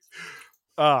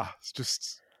 it's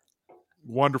just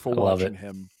wonderful watching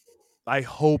him. I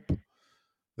hope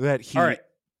that he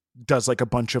does like a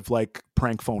bunch of like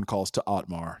prank phone calls to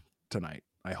Otmar tonight.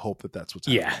 I hope that that's what's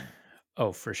happening. Yeah.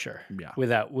 Oh, for sure. Yeah.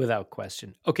 Without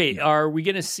question. Okay. Yeah. Are we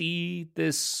going to see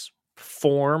this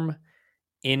form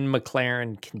in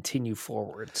McLaren continue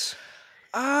forwards?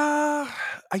 I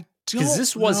don't, because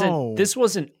this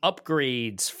wasn't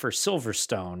upgrades for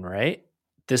Silverstone, right?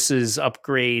 This is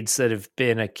upgrades that have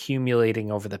been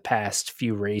accumulating over the past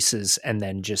few races, and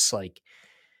then just like,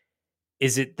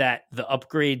 is it that the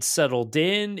upgrade settled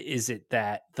in? Is it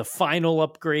that the final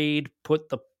upgrade put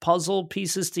the puzzle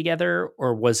pieces together?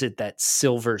 Or was it that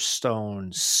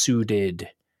Silverstone suited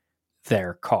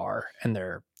their car and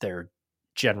their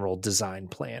general design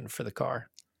plan for the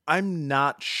car? I'm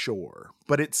not sure,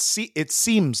 but it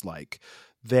seems like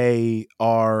they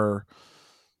are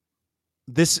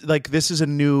this is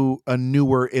a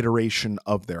newer iteration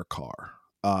of their car.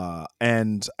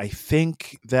 And I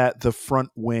think that the front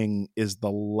wing is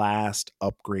the last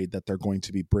upgrade that they're going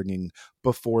to be bringing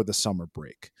before the summer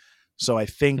break. So I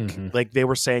think like they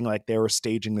were saying, like they were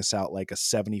staging this out like a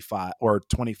 75 or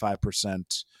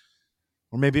 25%,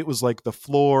 or maybe it was like the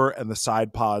floor and the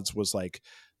side pods was like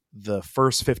the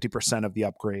first 50% of the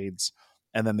upgrades.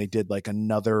 And then they did like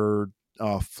another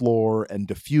floor and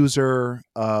diffuser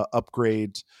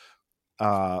upgrade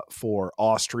for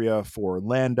Austria for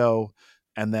Lando.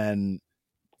 And then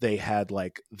they had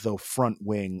like the front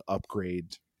wing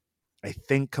upgrade, I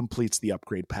think completes the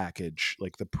upgrade package,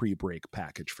 like the pre-break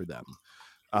package for them.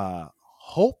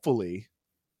 Hopefully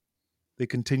they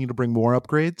continue to bring more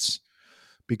upgrades,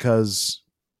 because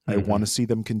I want to see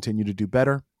them continue to do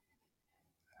better.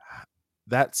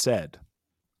 That said,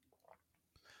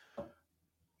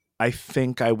 I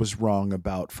think I was wrong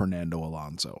about Fernando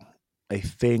Alonso. I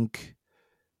think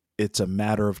it's a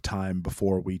matter of time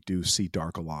before we do see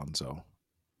Dark Alonso.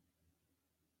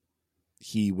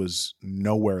 He was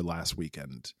nowhere last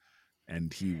weekend,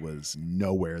 and he was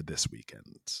nowhere this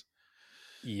weekend.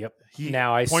 Yep.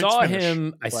 Now I saw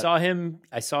him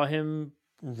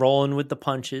rolling with the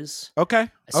punches. Okay.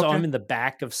 I saw him in the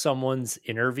back of someone's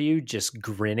interview just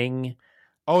grinning.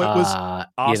 Oh, it was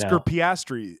Oscar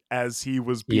Piastri as he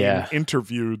was being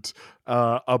interviewed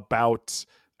about,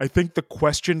 I think the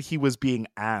question he was being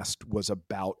asked was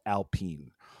about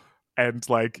Alpine. And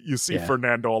like you see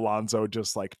Fernando Alonso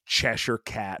just like Cheshire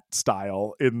Cat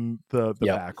style in the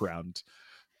background.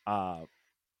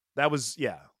 That was,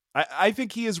 I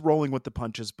think he is rolling with the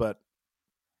punches, but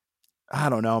I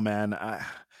don't know, man.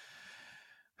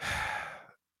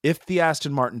 If the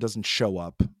Aston Martin doesn't show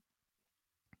up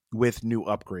with new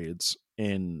upgrades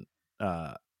in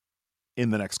the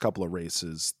next couple of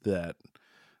races, that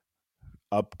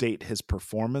update his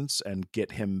performance and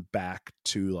get him back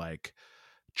to like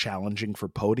challenging for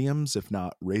podiums, if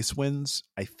not race wins,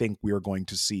 I think we are going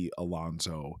to see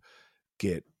Alonso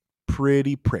get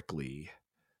pretty prickly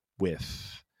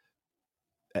with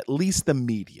at least the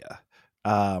media.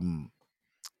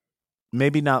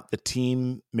 Maybe not the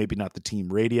team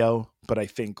radio, but I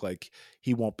think like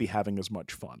he won't be having as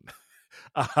much fun.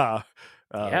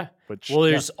 Yeah. Which, Well,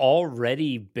 there's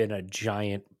already been a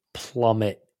giant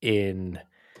plummet in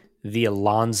the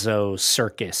Alonso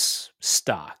circus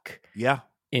stock. Yeah.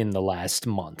 In the last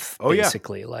month, Oh,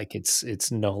 basically. Yeah. Like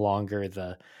it's no longer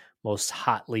the most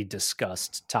hotly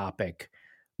discussed topic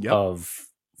of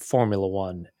Formula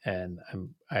One. And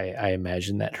I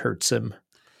imagine that hurts him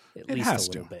at least a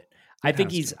little bit. I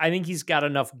think he's got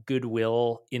enough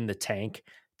goodwill in the tank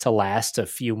to last a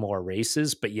few more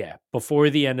races. But yeah, before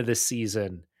the end of the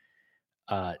season,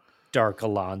 Dark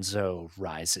Alonso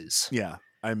rises. Yeah,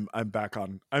 I'm back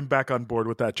on board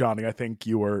with that, Johnny. I think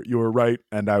you were right,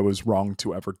 and I was wrong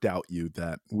to ever doubt you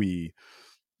that we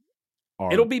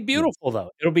are. It'll be beautiful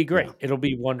though. It'll be great. Yeah. It'll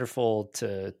be wonderful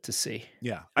to see.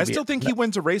 Yeah, I still think he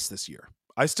wins a race this year.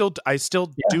 I still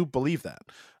do believe that.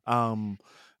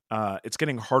 It's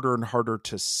getting harder and harder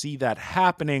to see that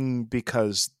happening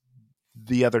because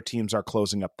the other teams are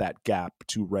closing up that gap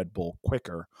to Red Bull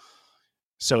quicker.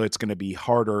 So it's going to be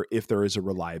harder if there is a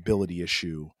reliability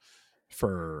issue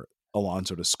for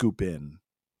Alonso to scoop in.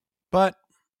 But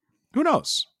who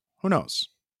knows? Who knows?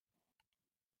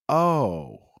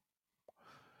 Oh,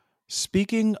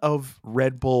 speaking of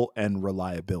Red Bull and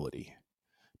reliability,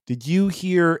 did you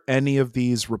hear any of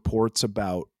these reports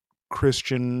about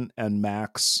Christian and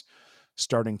Max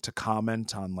starting to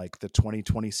comment on like the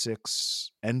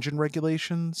 2026 engine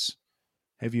regulations?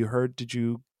 Have you heard? Did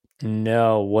you?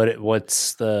 No.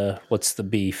 What's the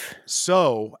beef?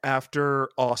 So after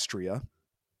Austria,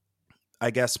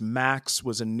 I guess Max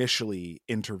was initially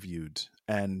interviewed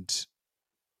and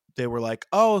they were like,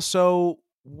 oh, so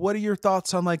what are your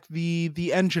thoughts on like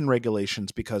the engine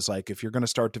regulations? Because like if you're going to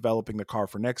start developing the car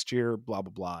for next year, blah,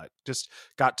 blah, blah. It just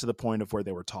got to the point of where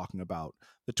they were talking about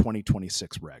the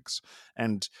 2026 regs.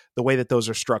 And the way that those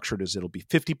are structured is it'll be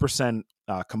 50%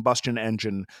 combustion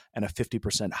engine and a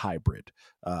 50% hybrid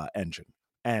engine.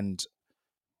 And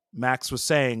Max was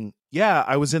saying, yeah,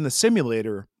 I was in the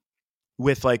simulator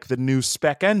with like the new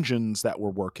spec engines that we're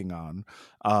working on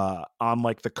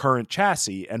like the current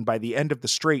chassis. And by the end of the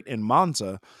straight in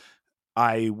Monza,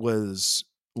 I was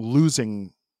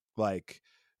losing, like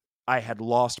I had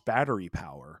lost battery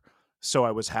power. So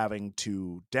I was having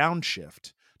to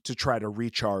downshift to try to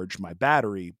recharge my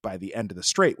battery by the end of the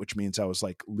straight, which means I was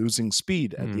like losing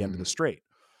speed at the end of the straight.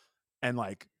 And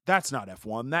like, that's not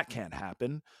F1. That can't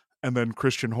happen. And then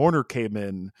Christian Horner came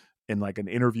in like an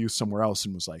interview somewhere else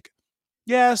and was like,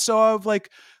 yeah, so I've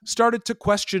like started to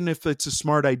question if it's a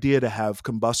smart idea to have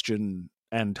combustion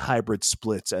and hybrid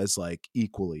splits as like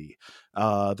equally,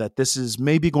 that this is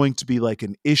maybe going to be like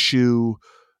an issue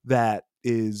that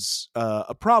is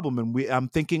a problem. And I'm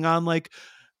thinking on like,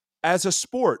 as a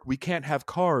sport, we can't have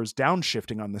cars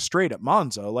downshifting on the straight at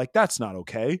Monza. Like that's not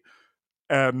okay.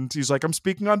 And he's like, I'm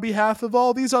speaking on behalf of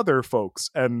all these other folks.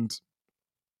 And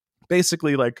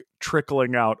basically like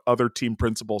trickling out other team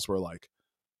principals were like,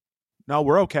 no,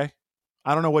 we're okay.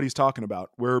 I don't know what he's talking about.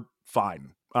 We're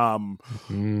fine.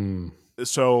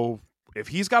 So if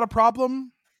he's got a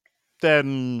problem,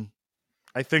 then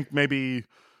I think maybe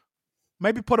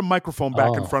put a microphone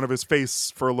back in front of his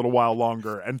face for a little while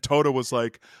longer. And Toto was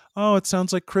like, oh, it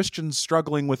sounds like Christian's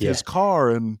struggling with his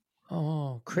car. And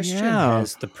Christian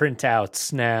has the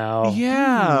printouts now.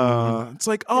 Yeah. It's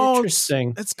like,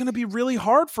 interesting. It's going to be really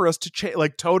hard for us to change.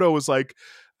 Like Toto was like,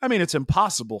 I mean, it's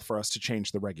impossible for us to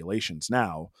change the regulations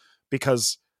now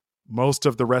because most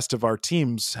of the rest of our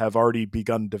teams have already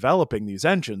begun developing these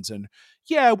engines. And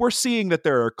yeah, we're seeing that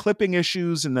there are clipping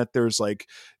issues and that there's like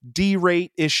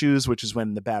D-rate issues, which is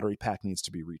when the battery pack needs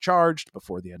to be recharged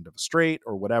before the end of a straight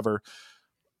or whatever,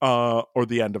 or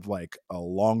the end of like a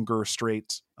longer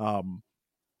straight.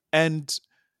 And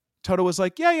Toto was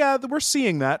like, yeah, we're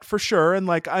seeing that for sure. And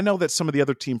like, I know that some of the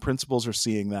other team principals are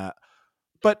seeing that,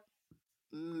 but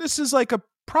this is like a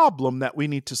problem that we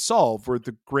need to solve. We're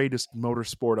the greatest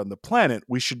motorsport on the planet.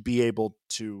 We should be able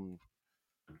to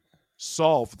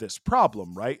solve this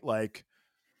problem, right? Like,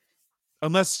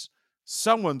 unless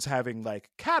someone's having like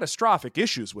catastrophic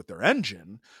issues with their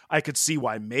engine, I could see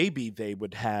why maybe they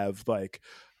would have like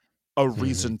a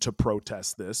reason to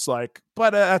protest this. Like,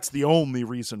 but that's the only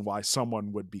reason why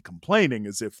someone would be complaining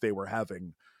is if they were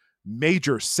having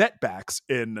major setbacks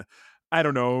in, I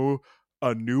don't know,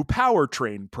 a new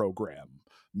powertrain program.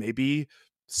 Maybe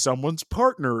someone's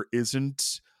partner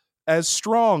isn't as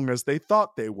strong as they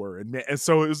thought they were. And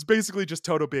so it was basically just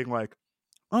Toto being like,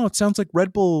 oh, it sounds like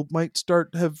Red Bull might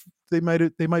they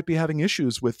might be having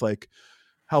issues with like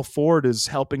how Ford is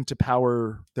helping to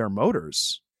power their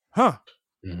motors. Huh.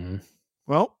 Mm-hmm.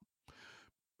 Well,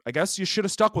 I guess you should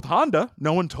have stuck with Honda.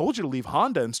 No one told you to leave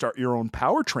Honda and start your own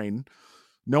powertrain.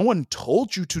 No one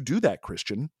told you to do that,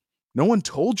 Christian. No one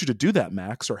told you to do that,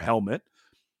 Max or Helmet.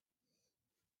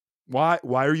 Why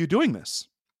are you doing this?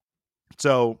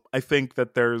 So I think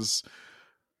that there's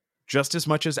just as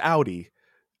much as Audi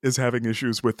is having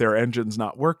issues with their engines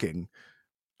not working.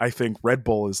 I think Red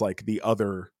Bull is like the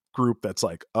other group that's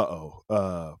like,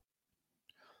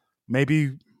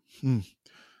 maybe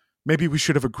we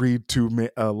should have agreed to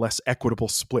a less equitable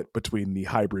split between the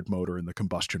hybrid motor and the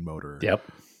combustion motor. Yep.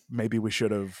 Maybe we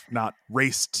should have not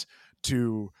raced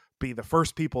to be the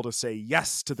first people to say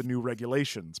yes to the new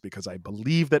regulations, because I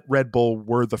believe that Red Bull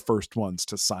were the first ones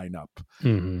to sign up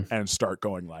and start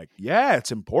going like, yeah,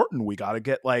 it's important. We got to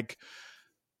get like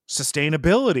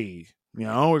sustainability. We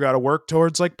got to work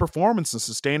towards like performance and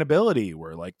sustainability.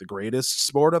 We're like the greatest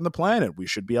sport on the planet. We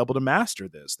should be able to master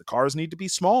this. The cars need to be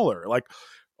smaller. Like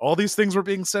all these things were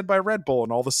being said by Red Bull.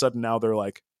 And all of a sudden now they're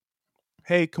like,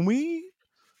 hey, can we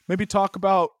maybe talk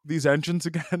about these engines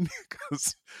again?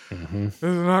 Because this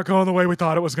is not going the way we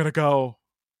thought it was going to go.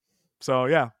 So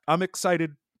yeah, I'm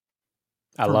excited.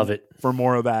 I love it for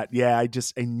more of that. Yeah. I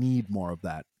need more of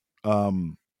that.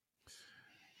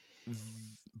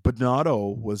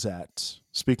 Bonotto was at,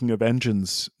 speaking of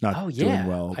engines not doing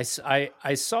well.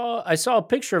 I saw a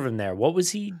picture of him there. What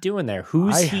was he doing there?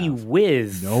 Who's he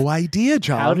with? No idea,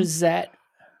 John.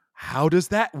 How does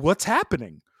that what's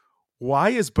happening? Why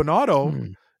is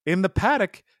Bonotto in the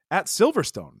paddock at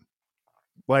Silverstone?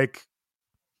 Like,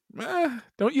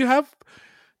 don't you have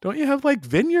like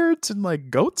vineyards and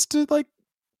like goats to like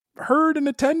herd and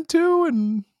attend to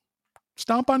and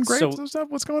stomp on grapes and stuff?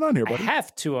 What's going on here, buddy? I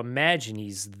have to imagine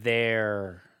he's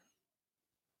there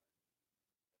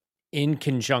in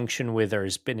conjunction with, or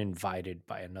has been invited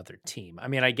by another team. I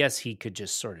mean, I guess he could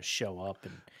just sort of show up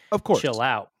and of course chill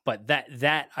out, but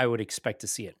that I would expect to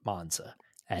see at Monza,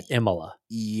 at Imola.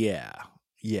 Yeah.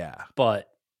 But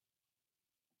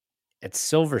at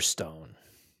Silverstone.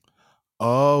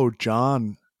 Oh,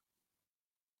 John,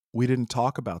 we didn't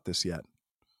talk about this yet.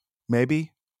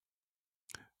 Maybe.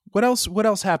 What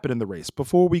else happened in the race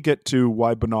before we get to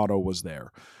why Bonotto was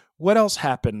there? What else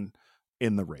happened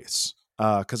in the race?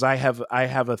 Because I have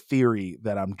a theory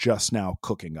that I'm just now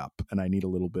cooking up, and I need a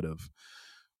little bit of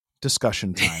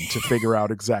discussion time to figure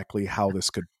out exactly how this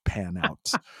could pan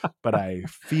out. But I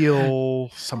feel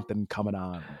something coming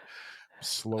on.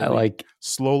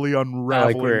 Slowly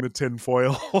unraveling the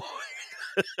tinfoil.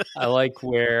 I like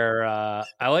where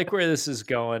this is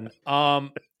going.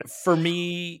 For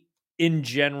me, in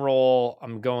general,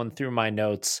 I'm going through my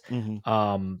notes.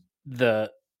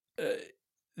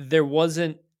 There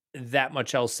wasn't that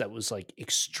much else that was like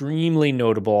extremely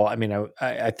notable. I mean,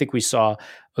 I think we saw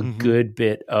a good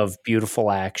bit of beautiful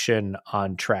action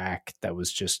on track that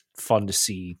was just fun to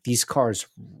see. These cars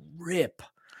rip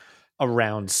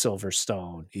around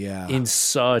Silverstone in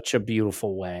such a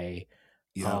beautiful way.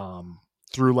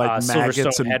 Through like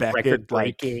maggots and Beckett,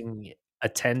 record-breaking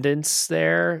attendance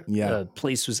there. The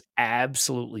place was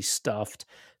absolutely stuffed.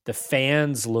 The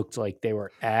fans looked like they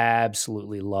were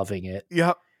absolutely loving it.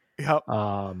 Yep.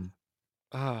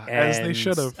 As they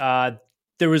should have.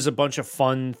 There was a bunch of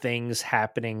fun things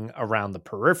happening around the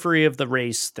periphery of the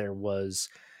race. There was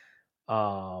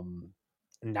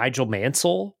Nigel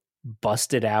Mansell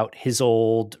busted out his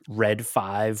old Red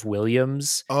 5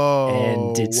 Williams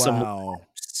and did some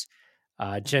laps.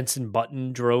 Jenson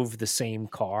Button drove the same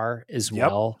car as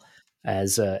well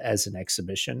as an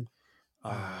exhibition.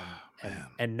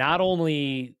 And not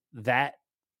only that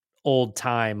old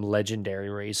time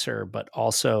legendary racer, but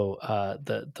also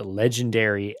the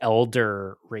legendary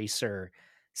elder racer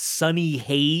Sonny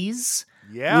Hayes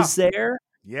was there.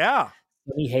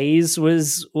 Sonny Hayes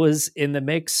was in the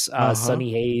mix.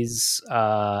 Sonny Hayes,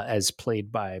 as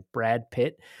played by Brad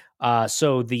Pitt.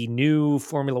 So the new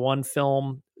Formula One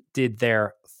film did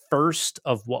their first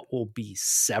of what will be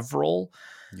several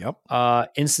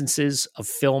instances of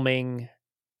filming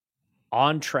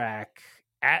on track,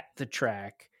 at the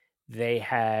track. They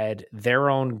had their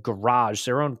own garage,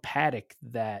 their own paddock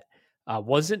that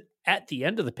wasn't at the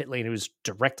end of the pit lane. It was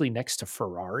directly next to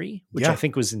Ferrari, which I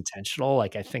think was intentional.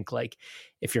 Like, I think like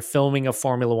if you're filming a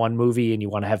Formula One movie and you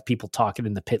want to have people talking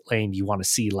in the pit lane, you want to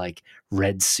see like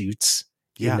red suits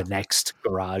in the next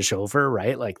garage over,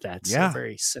 right? Like that's a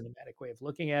very cinematic way of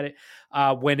looking at it.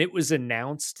 When it was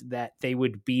announced that they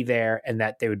would be there and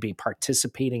that they would be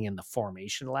participating in the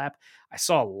formation lap, I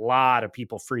saw a lot of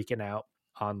people freaking out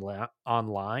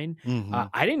online.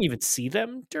 I didn't even see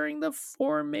them during the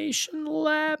formation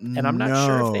lap, and I'm not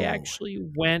sure if they actually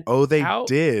went they out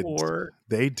did. or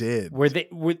they did. Were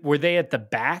they at the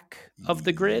back of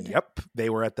the grid? Yep, they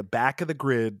were at the back of the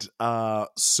grid.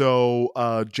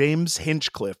 So James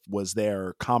Hinchcliffe was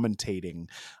there commentating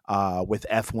with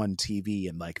F1 TV,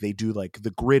 and like they do like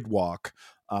the grid walk.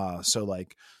 So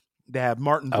like they have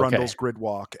Martin Brundle's grid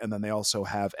walk, and then they also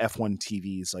have F1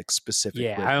 TV's like specific.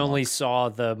 Yeah, grid I only walk. saw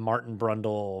the Martin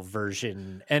Brundle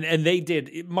version, and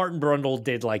Martin Brundle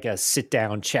did like a sit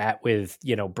down chat with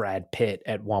Brad Pitt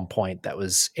at one point that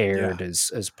was aired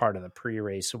as part of the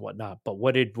pre-race and whatnot. But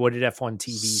what did F1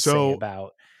 TV say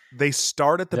about? They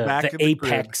start at the back of the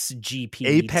Apex grid. GP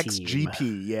Apex team.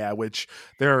 GP, yeah, which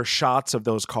there are shots of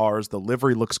those cars. The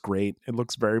livery looks great. It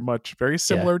looks very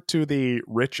similar to the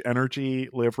Rich Energy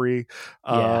livery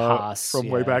Haas, from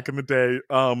way back in the day.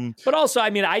 But also, I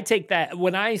mean, I take that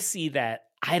when I see that,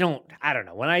 I don't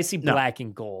know. When I see black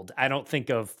and gold, I don't think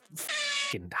of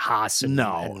Haas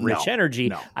and Rich Energy.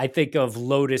 No. I think of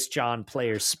Lotus John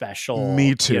Player Special.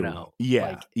 Me too.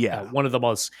 One of the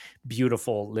most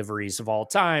beautiful liveries of all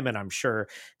time, and I'm sure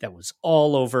that was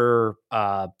all over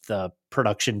the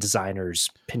production designer's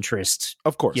Pinterest,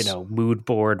 of course, mood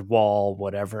board wall,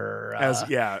 whatever. As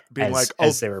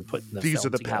they were putting these are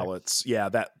the together. Palettes,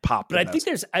 that pop. But I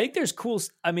think there's cool.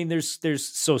 I mean, there's.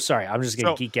 So sorry, I'm just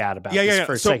gonna geek out about this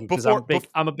for a second because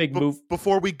I'm a big move.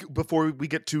 Before we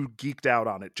get too geeked out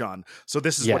on it, John. So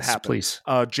this is what happened. Please.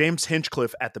 James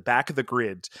Hinchcliffe at the back of the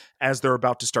grid as they're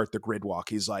about to start the grid walk.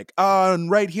 He's like,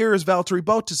 and right here is Valtteri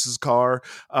Bottas's car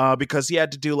because he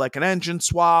had to do like an engine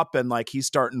swap and like he's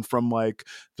starting from like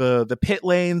the pit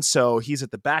lane. So he's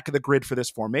at the back of the grid for this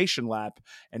formation lap.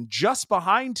 And just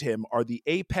behind him are the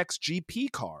Apex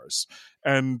GP cars.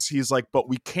 And he's like, but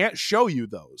we can't show you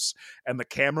those. And the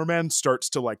cameraman starts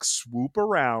to like swoop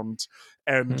around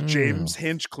and James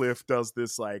Hinchcliffe does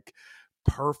this like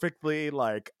perfectly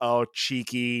like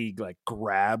cheeky, like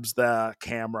grabs the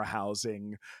camera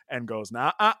housing and goes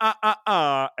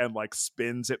and like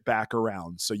spins it back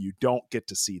around so you don't get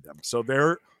to see them. So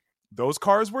those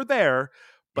cars were there,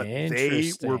 but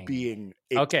they were being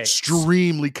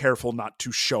extremely careful not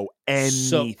to show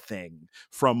anything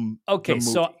from the movie.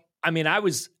 So I mean, I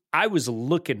was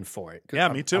looking for it. Yeah,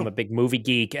 me too. I'm a big movie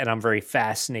geek, and I'm very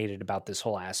fascinated about this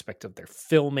whole aspect of their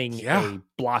filming a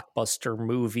blockbuster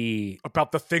movie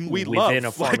about the thing we love within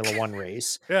a Formula One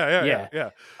race. Yeah.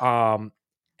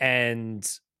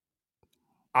 And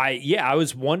I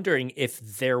was wondering if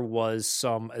there was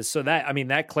some. So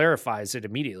that clarifies it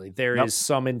immediately. There is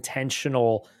some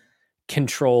intentional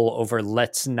control over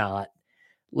let's not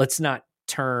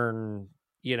turn.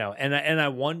 And I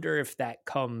wonder if that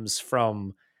comes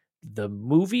from the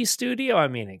movie studio. I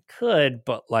mean, it could,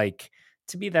 but like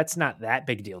to me, that's not that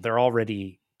big deal. They're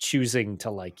already choosing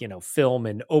to film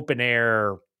in open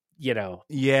air,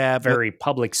 very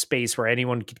public space where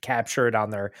anyone could capture it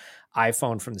on their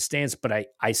iPhone from the stands. But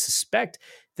I suspect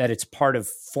that it's part of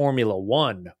Formula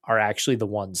One are actually the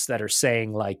ones that are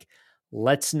saying like,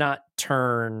 let's not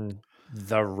turn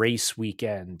the race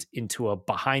weekend into a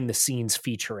behind the scenes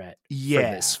featurette for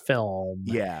this film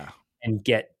and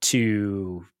get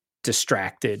too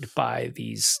distracted by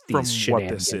these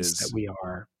shenanigans that we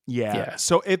are.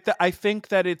 So I think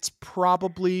that it's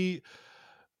probably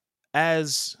how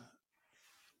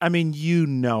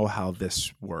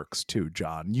this works too,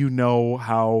 John.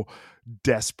 How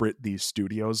desperate these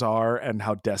studios are and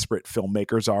how desperate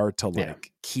filmmakers are to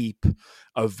keep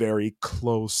a very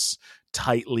close,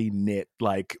 tightly knit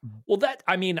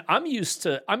I'm used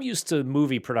to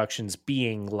movie productions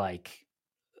being like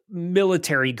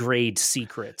military grade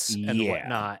secrets and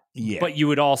whatnot. But you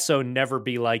would also never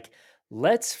be like,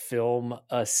 let's film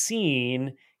a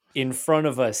scene in front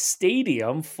of a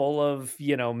stadium full of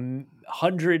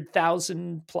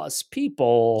 100,000 plus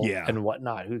people and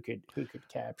whatnot who could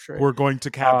capture it. We're going to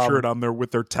capture it on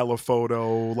with their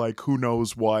telephoto, like who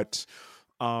knows what.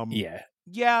 There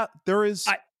is.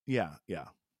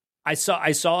 I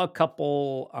saw a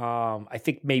couple. I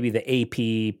think maybe the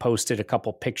AP posted a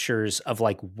couple pictures of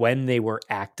like when they were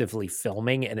actively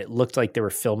filming, and it looked like they were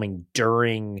filming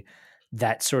during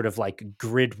that sort of like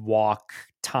grid walk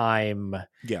time.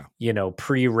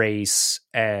 Pre-race,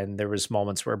 and there was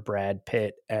moments where Brad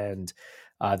Pitt and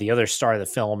the other star of the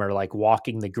film, are like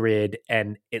walking the grid,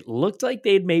 and it looked like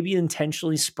they'd maybe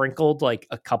intentionally sprinkled like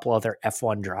a couple other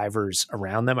F1 drivers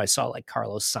around them. I saw like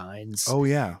Carlos Sainz Oh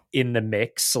yeah. in the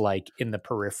mix, like in the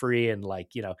periphery, and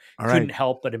like, you know, All couldn't right.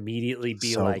 help but immediately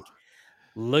be So like,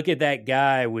 look at that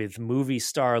guy with movie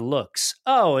star looks.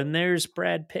 Oh, and there's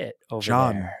Brad Pitt over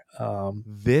John, there.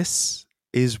 this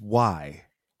is why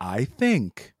I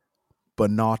think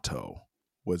Bonotto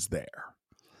was there.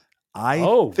 I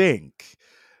Oh, think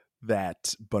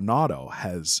that Bonotto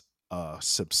has a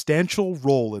substantial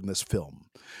role in this film.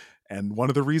 And one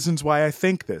of the reasons why I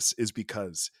think this is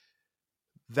because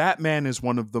that man is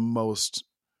one of the most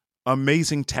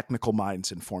amazing technical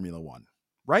minds in Formula One,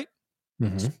 right?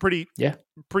 It's pretty, yeah.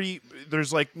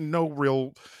 there's like no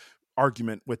real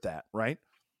argument with that, right?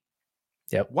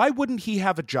 Yep. Why wouldn't he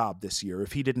have a job this year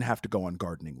if he didn't have to go on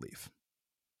gardening leave?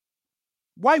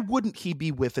 Why wouldn't he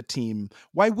be with a team?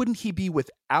 Why wouldn't he be with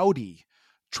Audi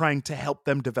trying to help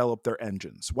them develop their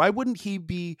engines? Why wouldn't he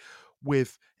be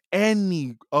with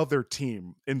any other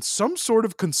team in some sort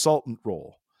of consultant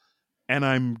role? And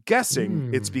I'm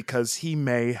guessing it's because he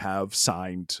may have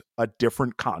signed a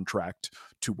different contract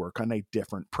to work on a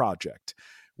different project,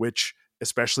 which,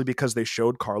 especially because they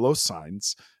showed Carlos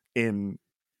Sainz in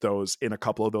a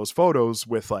couple of those photos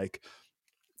with like,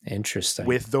 interesting,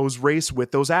 with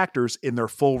those actors in their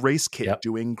full race kit, yep,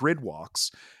 doing grid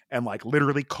walks, and like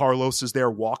literally Carlos is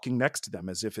there walking next to them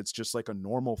as if it's just like a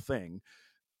normal thing.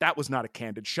 That was not a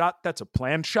candid shot. That's a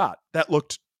planned shot. That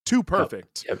looked too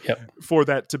perfect yep. for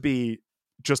that to be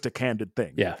just a candid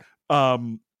thing. Yeah.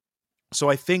 So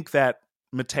I think that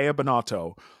Matteo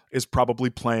Bonotto is probably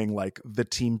playing like the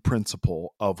team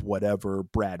principal of whatever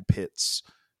Brad Pitt's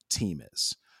team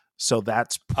is. So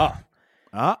that's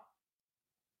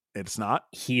it's not.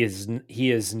 He is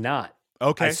not.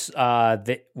 Okay.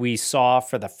 That we saw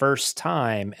for the first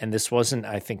time, and this wasn't,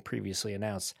 I think, previously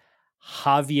announced.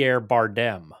 Javier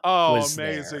Bardem. Oh, was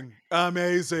amazing. there.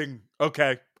 Amazing.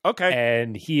 Okay.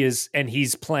 And he's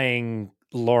playing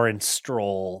Lawrence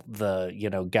Stroll, the,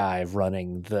 you know, guy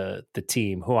running the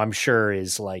team, who I'm sure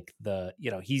is like the,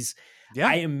 you know, he's,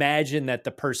 I imagine that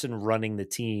the person running the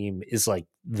team is like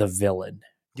the villain,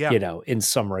 you know, in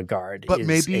some regard, but is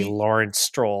maybe a Lawrence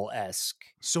Stroll-esque.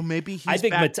 So maybe he's I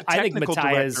think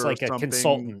Matthias is like a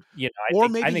consultant, you know, I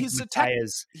think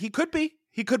Matthias, he could be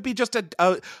just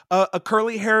a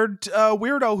curly haired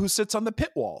weirdo who sits on the pit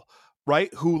wall,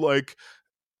 right? Who like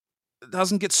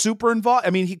doesn't get super involved. I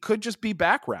mean, he could just be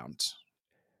background.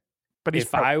 But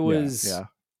if I was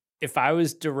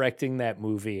directing that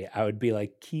movie, I would be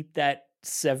like, keep that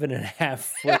 7.5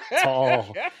 foot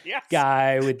tall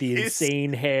guy with the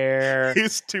insane hair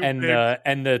and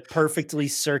the perfectly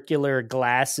circular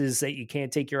glasses that you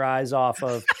can't take your eyes off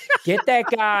of. Get that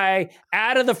guy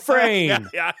out of the frame.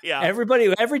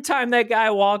 Everybody, every time that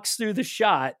guy walks through the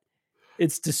shot,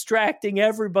 it's distracting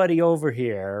everybody over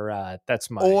here. That's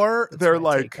my they're my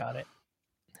like, take on it.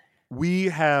 We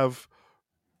have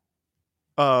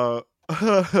Roberto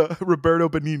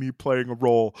Benigni playing a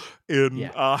role in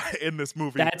this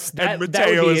movie. And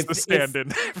Matteo is the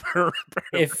stand-in for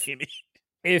Roberto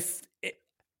Benigni.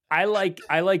 I like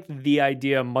the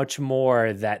idea much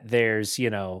more that there's, you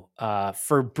know,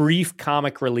 for brief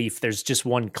comic relief, there's just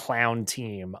one clown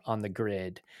team on the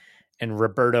grid, and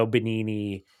Roberto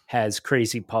Benigni has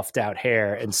crazy puffed out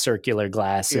hair and circular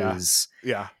glasses.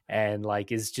 Yeah. And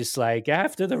like, is just like,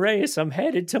 after the race, I'm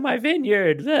headed to my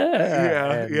vineyard.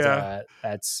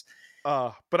 That's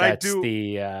but I do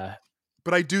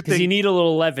think you need a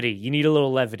little levity. You need a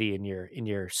little levity in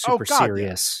your super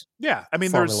serious. Yeah. I mean,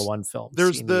 Formula One films.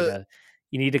 There's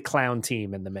you need a clown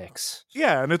team in the mix.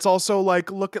 Yeah, and it's also like,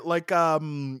 look at like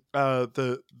the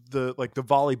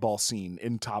volleyball scene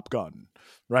in Top Gun,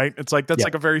 right? It's like that's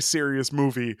like a very serious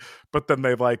movie, but then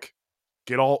they like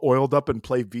get all oiled up and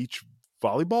play beach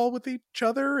volleyball with each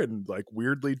other and like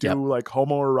weirdly do like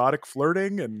homoerotic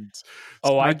flirting and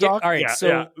I get talk. All right,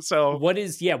 so what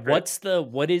is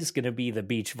what is going to be the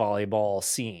beach volleyball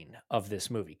scene of this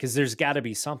movie? Because there's got to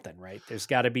be something, right? There's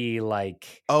got to be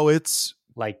like, it's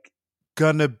like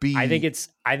gonna be. I think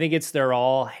it's they're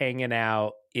all hanging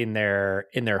out in their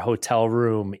hotel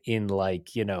room in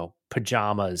like, you know,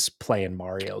 pajamas playing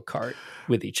Mario Kart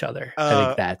with each other. I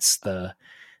think that's the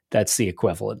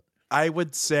equivalent. I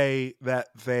would say that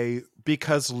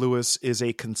because Lewis is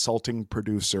a consulting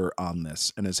producer on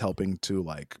this and is helping to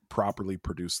like properly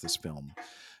produce this film,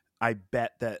 I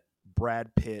bet that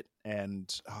Brad Pitt and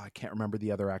I can't remember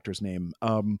the other actor's name,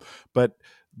 but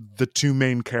the two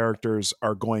main characters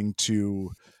are going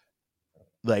to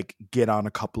like get on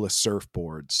a couple of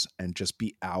surfboards and just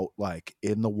be out like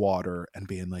in the water and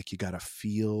being like, you gotta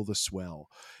feel the swell.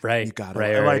 You Right.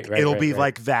 gotta it'll be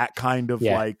like that kind of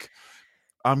like,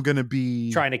 I'm gonna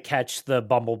be trying to catch the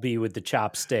bumblebee with the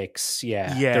chopsticks.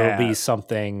 There will be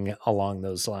something along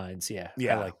those lines. I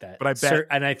like that. But I bet,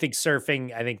 and I think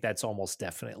surfing, I think that's almost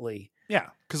definitely.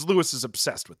 because Lewis is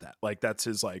obsessed with that. Like that's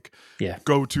his like Yeah.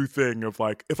 go-to thing of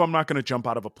like, if I'm not going to jump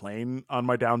out of a plane on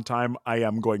my downtime, I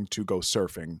am going to go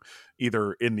surfing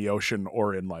either in the ocean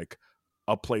or in like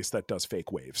a place that does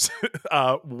fake waves,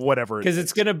 whatever. Because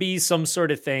it's going to be some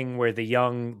sort of thing where the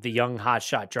young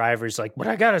hotshot driver's like, but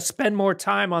I got to spend more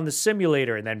time on the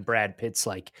simulator. And then Brad Pitt's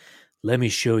like, let me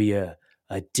show you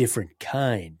a different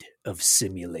kind of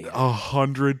simulator.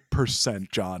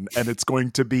 100%, John. And it's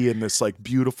going to be in this like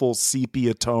beautiful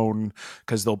sepia tone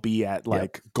because they'll be at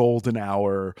like golden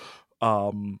hour.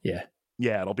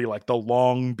 It'll be like the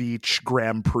Long Beach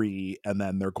Grand Prix, and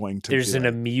then they're going to. There's an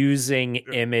amusing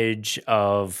image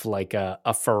of like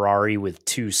a Ferrari with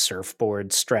two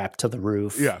surfboards strapped to the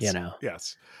roof.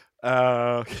 Yes.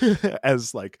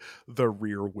 As like the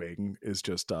rear wing is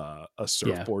just a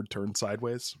surfboard turned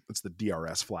sideways. It's the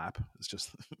DRS flap. It's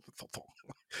just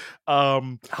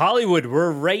Hollywood.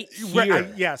 We're right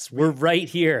here. Yes, we're right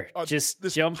here. Just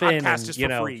jump in,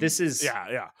 and free. This is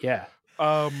yeah.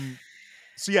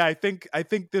 So I think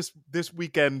this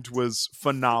weekend was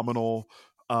phenomenal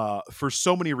for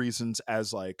so many reasons.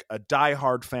 As like a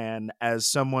diehard fan, as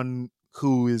someone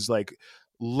who is like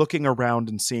looking around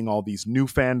and seeing all these new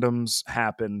fandoms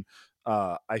happen,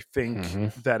 I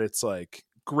think that it's like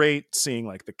great seeing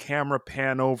like the camera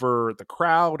pan over the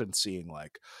crowd and seeing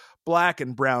like black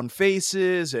and brown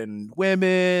faces and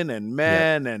women and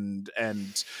men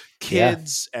and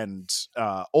kids and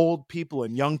old people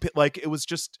and young people. Like it was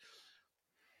just,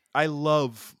 I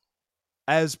love,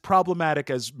 as problematic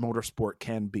as motorsport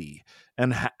can be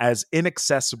and as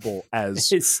inaccessible as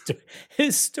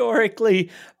historically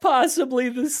possibly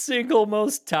the single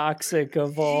most toxic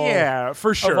of all,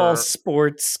 for sure, of all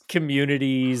sports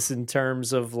communities in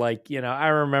terms of like, I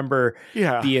remember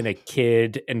being a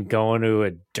kid and going to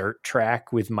a dirt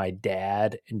track with my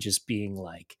dad and just being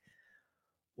like,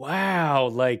 wow,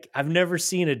 like I've never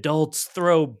seen adults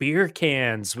throw beer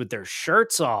cans with their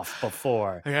shirts off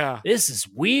before. This is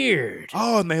weird.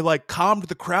 Oh, and they like calmed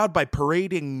the crowd by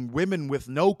parading women with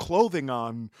no clothing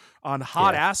on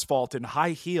hot asphalt in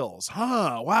high heels.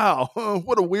 Wow.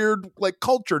 What a weird like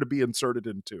culture to be inserted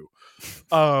into.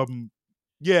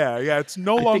 It's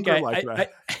no longer like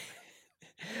that.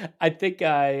 I think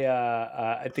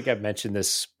I mentioned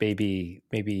this maybe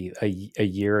a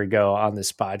year ago on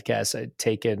this podcast.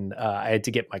 I had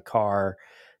to get my car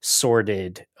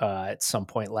sorted at some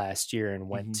point last year and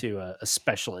went to a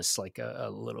specialist, like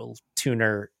a little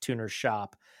tuner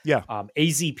shop.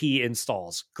 AZP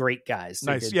installs, great guys.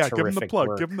 Nice. Give them the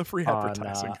plug. Give them the free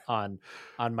advertising on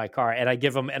my car, and I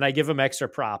give them extra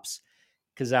props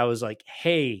because I was like,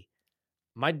 hey,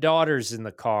 my daughter's in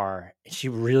the car and she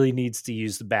really needs to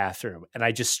use the bathroom. And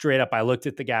I just straight up, I looked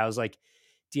at the guy. I was like,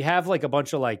 do you have like a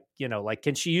bunch of like, like,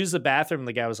 can she use the bathroom? And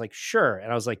the guy was like, sure.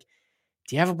 And I was like,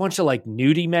 do you have a bunch of like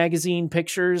nudie magazine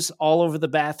pictures all over the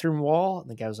bathroom wall? And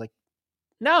the guy was like,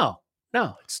 no,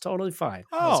 it's totally fine.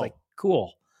 I was like,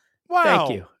 cool. Wow.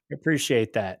 Thank you. I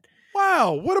appreciate that.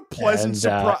 Wow. What a pleasant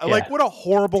surprise. Like what a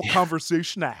horrible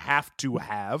conversation to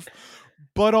have,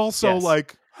 but also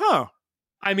like,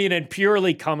 I mean, and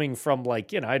purely coming from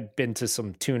like, I'd been to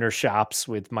some tuner shops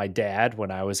with my dad when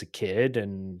I was a kid.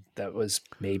 And that was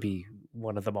maybe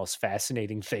one of the most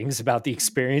fascinating things about the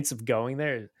experience of going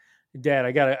there. Dad,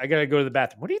 I gotta go to the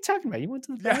bathroom. What are you talking about? You went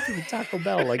to the bathroom at Taco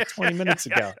Bell like 20 minutes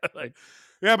ago. Like,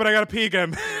 but I gotta pee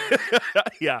again.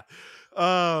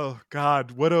 Oh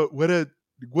God. What a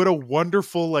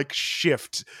wonderful like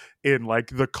shift in like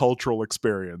the cultural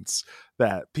experience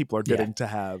that people are getting to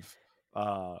have.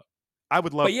 I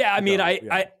would love.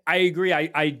 But I agree.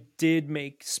 I did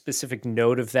make specific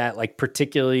note of that, like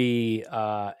particularly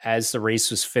as the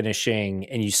race was finishing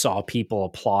and you saw people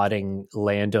applauding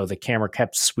Lando, the camera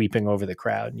kept sweeping over the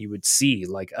crowd and you would see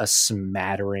like a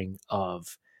smattering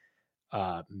of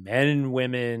men and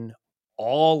women,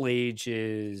 all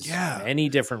ages, many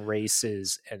different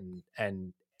races.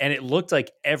 And it looked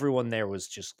like everyone there was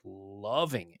just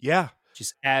loving it.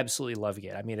 Just absolutely loving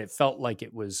it. I mean, it felt like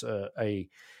it was a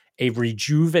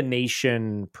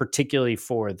rejuvenation, particularly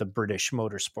for the British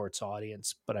motorsports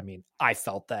audience. But I mean, I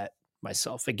felt that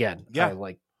myself again. I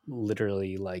like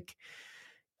literally like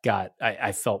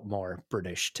I felt more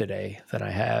British today than I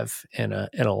have in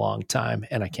a long time.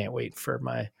 And I can't wait for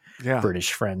my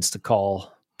British friends to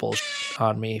call bullshit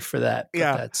on me for that, but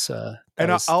Yeah. that's that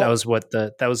And was what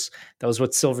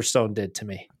Silverstone did to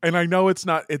me. And I know it's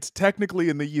technically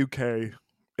in the UK.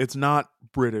 It's not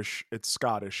British, it's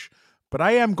Scottish. But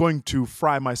I am going to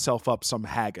fry myself up some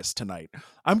haggis tonight.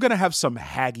 I'm going to have some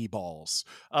haggy balls,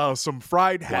 some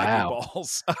fried haggy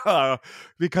balls,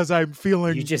 because I'm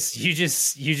feeling. You just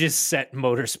set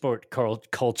motorsport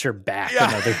culture back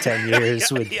another 10 years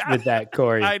with that,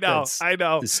 Corey. I know.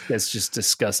 That's just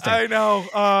disgusting. I know.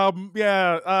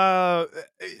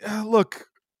 Look,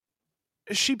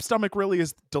 sheep stomach really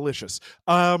is delicious.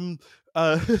 God,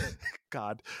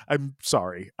 I'm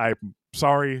sorry.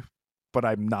 But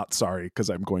I'm not sorry because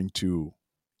I'm going to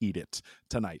eat it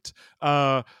tonight.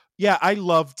 I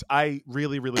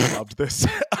really, really loved this.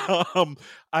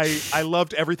 I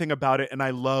loved everything about it, and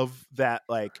I love that,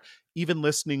 like, even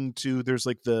listening to, there's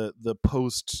like the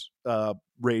post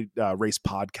race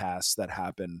podcasts that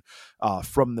happen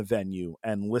from the venue,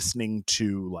 and listening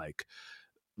to like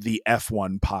the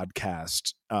F1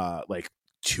 podcast, like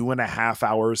 2.5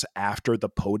 hours after the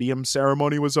podium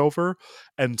ceremony was over,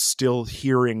 and still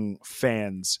hearing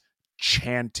fans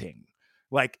chanting,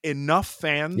 like enough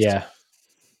fans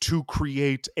to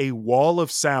create a wall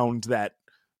of sound that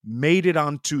made it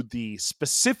onto the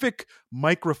specific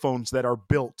microphones that are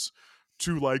built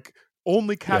to like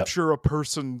only capture a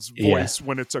person's voice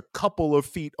when it's a couple of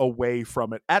feet away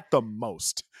from it at the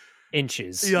most.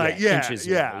 Inches. Inches.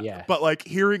 But like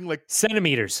hearing like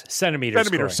centimeters.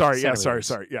 Sorry.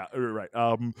 Yeah,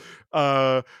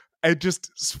 right. And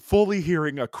just fully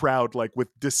hearing a crowd like with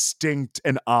distinct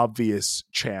and obvious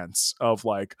chants of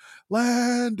like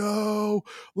Lando,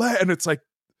 and it's like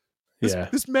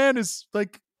this man is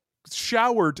like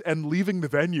showered and leaving the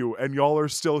venue, and y'all are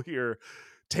still here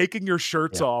taking your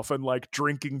shirts off and like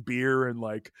drinking beer and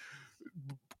like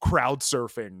crowd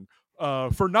surfing.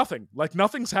 For nothing. Like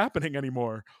nothing's happening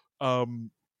anymore. I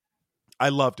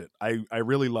loved it. I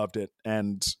really loved it.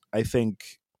 And I think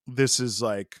this is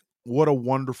like, what a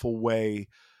wonderful way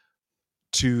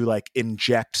to like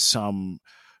inject some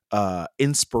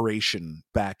inspiration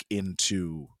back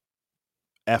into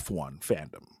F1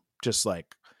 fandom. Just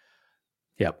like,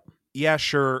 yeah,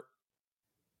 sure,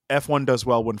 F1 does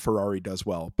well when Ferrari does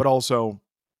well, but also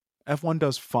F1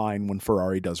 does fine when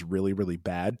Ferrari does really, really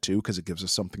bad too, because it gives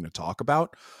us something to talk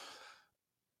about.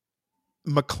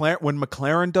 When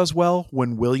McLaren does well,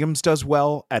 when Williams does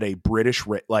well at a British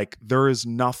rate, like there is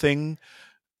nothing.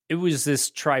 It was this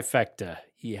trifecta.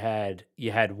 You had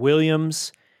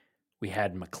Williams, we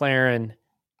had McLaren,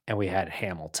 and we had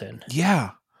Hamilton.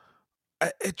 Yeah.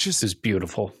 It was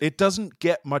beautiful. It doesn't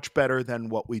get much better than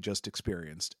what we just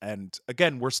experienced. And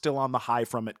again, we're still on the high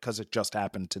from it because it just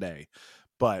happened today.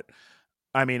 But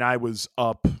I mean, I was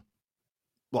up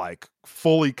like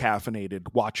fully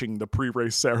caffeinated watching the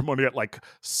pre-race ceremony at like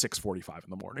 6:45 in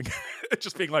the morning.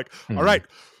 Just being like, all right,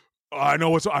 I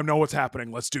know what's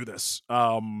happening. Let's do this.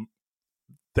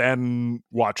 Then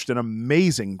watched an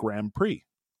amazing Grand Prix.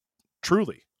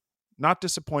 Truly. Not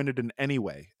disappointed in any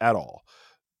way at all.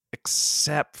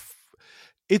 Except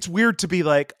it's weird to be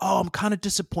like, oh, I'm kind of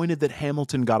disappointed that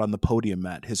Hamilton got on the podium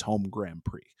at his home Grand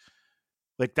Prix.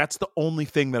 Like, that's the only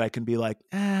thing that I can be like,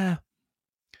 it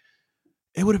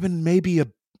would have been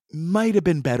might have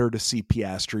been better to see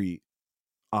Piastri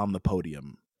on the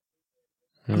podium.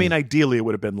 I mean, ideally it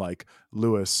would have been like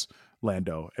Lewis,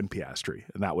 Lando, and Piastri,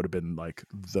 and that would have been like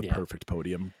the perfect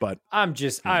podium. But I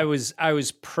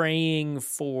was praying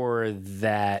for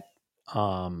that.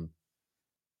 Can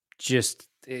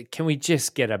we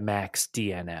just get a Max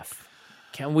DNF?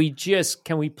 Can we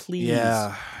please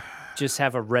just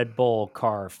have a Red Bull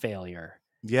car failure?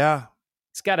 Yeah.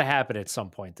 It's got to happen at some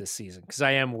point this season, because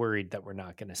I am worried that we're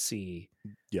not going to see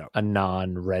a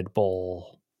non-Red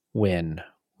Bull win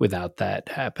without that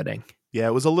happening. Yeah,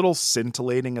 it was a little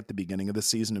scintillating at the beginning of the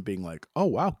season of being like, oh,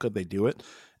 wow, could they do it?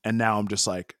 And now I'm just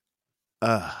like,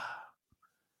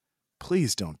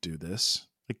 please don't do this.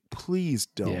 Like, please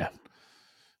don't. Yeah.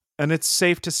 And it's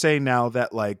safe to say now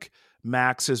that like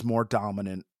Max is more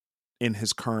dominant in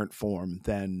his current form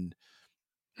than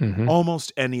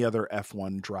almost any other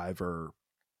F1 driver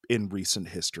in recent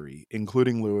history,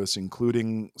 including Lewis,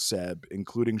 including Seb,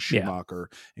 including Schumacher,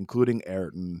 including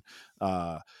Ayrton.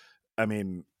 I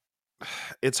mean,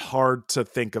 it's hard to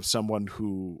think of someone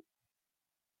who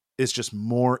is just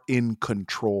more in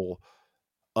control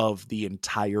of the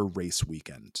entire race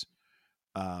weekend.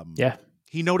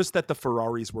 He noticed that the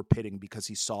Ferraris were pitting because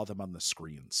he saw them on the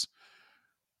screens.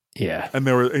 Yeah. And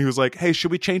he was like, hey,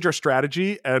 should we change our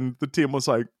strategy? And the team was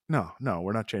like, no,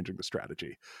 we're not changing the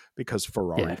strategy, because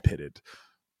Ferrari pitted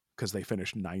because they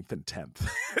finished 9th and 10th.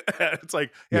 It's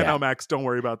like, no, Max, don't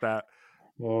worry about that.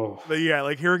 Oh. But yeah,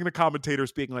 like hearing the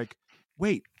commentators being like,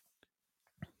 wait,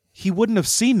 he wouldn't have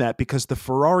seen that because the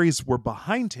Ferraris were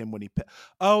behind him when he pit.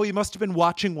 Oh, he must have been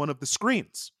watching one of the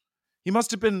screens. He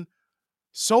must have been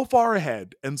so far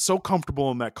ahead and so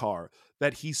comfortable in that car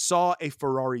that he saw a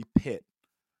Ferrari pit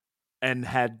and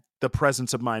had the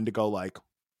presence of mind to go like,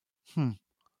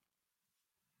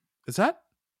 is that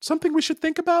something we should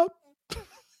think about?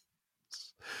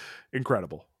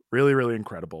 Incredible. Really, really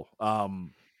incredible.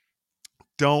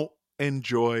 Don't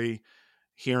enjoy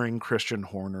hearing Christian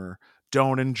Horner.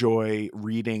 Don't enjoy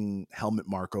reading Helmut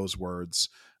Marko's words.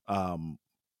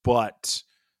 But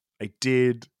I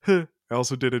did. I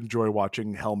also did enjoy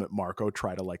watching Helmut Marko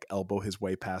try to like elbow his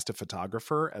way past a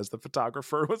photographer as the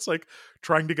photographer was like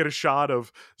trying to get a shot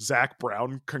of Zach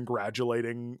Brown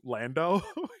congratulating Lando.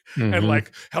 And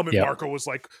like Helmut Marko was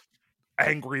like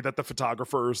angry that the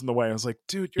photographer is in the way. I was like,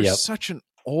 dude, you're such an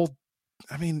old,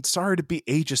 I mean, sorry to be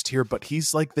ageist here, but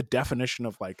he's like the definition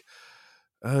of like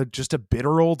just a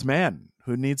bitter old man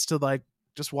who needs to like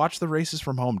just watch the races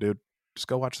from home, dude. Just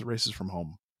go watch the races from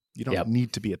home. You don't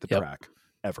need to be at the track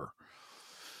ever.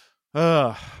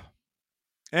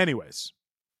 Anyways,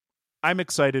 I'm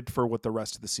excited for what the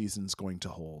rest of the season is going to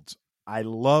hold. I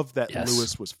love that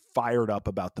Lewis was fired up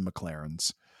about the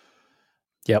McLarens.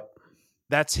 Yep.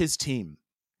 That's his team.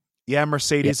 Yeah,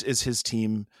 Mercedes is his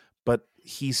team, but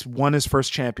he's won his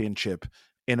first championship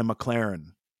in a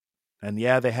McLaren. And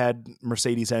yeah, they had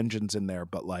Mercedes engines in there,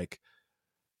 but like,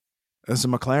 as a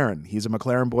McLaren, he's a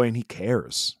McLaren boy and he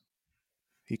cares.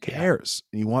 He cares.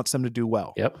 And he wants them to do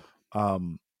well. Yep.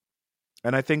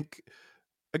 And I think,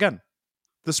 again,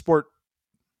 the sport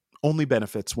only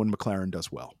benefits when McLaren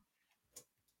does well.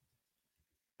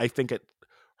 I think it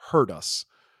hurt us.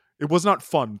 It was not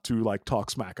fun to like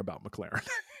talk smack about McLaren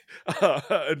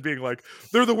and being like,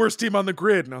 they're the worst team on the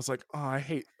grid. And I was like, oh,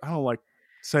 I don't like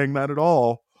saying that at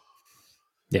all.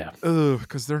 Yeah.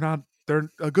 Because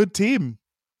they're a good team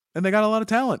and they got a lot of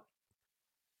talent.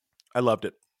 I loved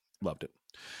it. Loved it.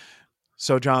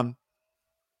 So, John,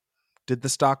 did the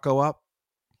stock go up?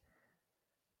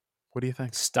 What do you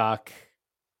think? Stock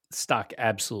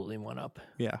absolutely went up.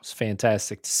 Yeah. It's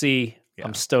fantastic to see. Yeah.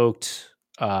 I'm stoked.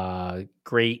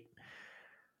 Great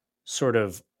sort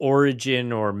of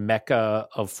origin or mecca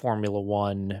of Formula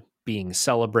One being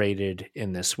celebrated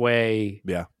in this way.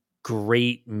 Yeah.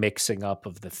 Great mixing up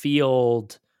of the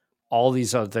field, all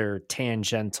these other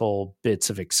tangential bits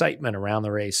of excitement around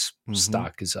the race.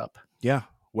 Stock is up. Yeah,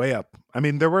 way up. I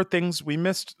mean, there were things, we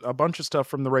missed a bunch of stuff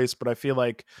from the race, but I feel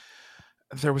like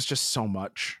there was just so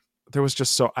much.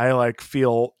 I like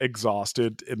feel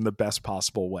exhausted in the best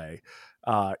possible way.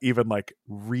 Even like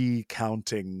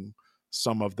recounting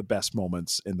some of the best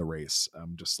moments in the race.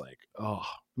 I'm just like, I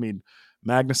mean,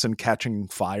 Magnussen catching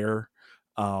fire.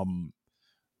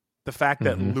 The fact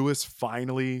that Lewis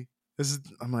finally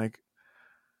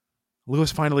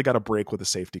got a break with a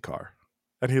safety car.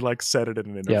 And he like said it in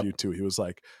an interview too. He was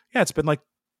like, yeah, it's been like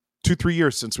 2-3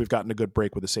 years since we've gotten a good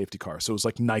break with a safety car. So it was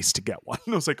like nice to get one.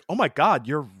 And I was like, oh my God,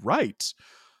 you're right.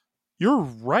 You're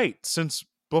right. Since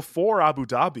before Abu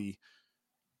Dhabi,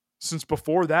 since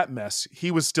before that mess, he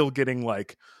was still getting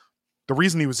like, the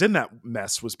reason he was in that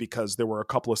mess was because there were a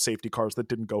couple of safety cars that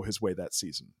didn't go his way that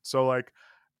season. So like,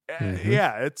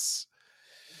 yeah,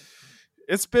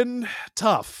 it's been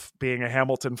tough being a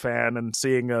Hamilton fan and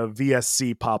seeing a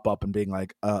VSC pop up and being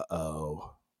like,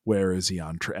 where is he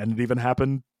on? And it even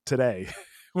happened today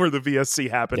where the VSC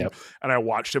happened and I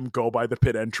watched him go by the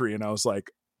pit entry and I was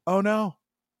like, oh no,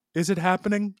 is it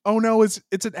happening? Oh no, is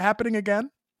it happening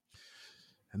again?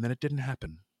 And then it didn't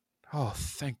happen. Oh,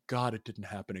 thank God it didn't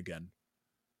happen again.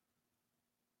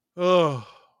 Oh,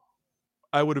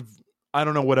 I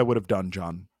don't know what I would have done,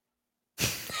 John.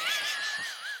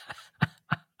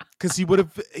 Because he would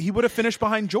have finished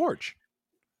behind George.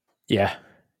 Yeah.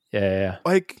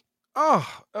 Like, that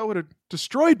would have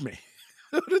destroyed me.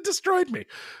 It would have destroyed me.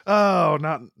 Oh,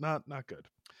 not good.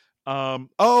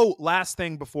 Last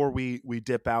thing before we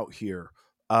dip out here.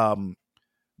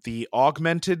 The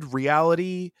augmented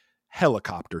reality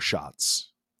helicopter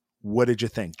shots. What did you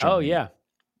think, John? Oh, yeah.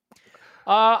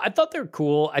 I thought they were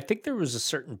cool. I think there was a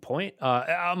certain point,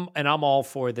 and I'm all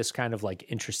for this kind of like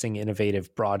interesting,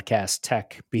 innovative broadcast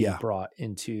tech being brought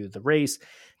into the race.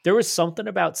 There was something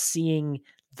about seeing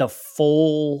the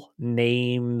full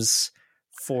names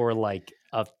for like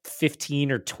a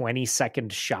 15 or 20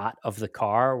 second shot of the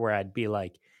car where I'd be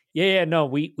like, no,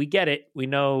 we get it. We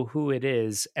know who it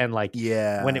is. And like,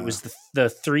 when it was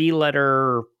the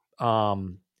 3-letter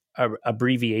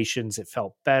abbreviations, it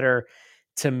felt better.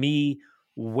 To me,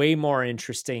 way more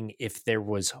interesting if there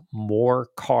was more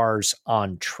cars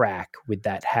on track with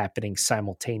that happening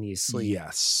simultaneously,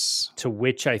 Yes. to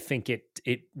which I think it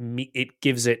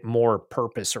gives it more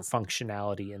purpose or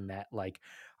functionality in that, like,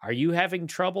 are you having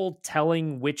trouble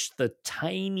telling which the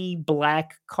tiny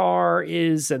black car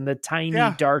is and the tiny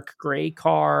Yeah. dark gray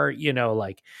car,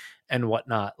 like, and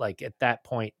whatnot? Like, at that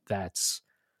point, that's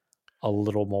a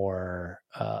little more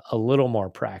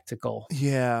practical.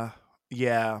 Yeah.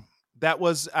 Yeah. That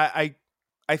was I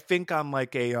think on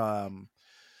like a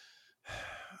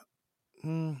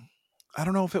mm, I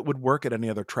don't know if it would work at any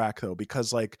other track though,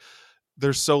 because like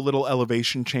there's so little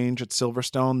elevation change at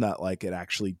Silverstone that like it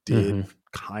actually did Mhm.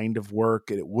 kind of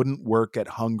work. It wouldn't work at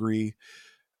Hungary.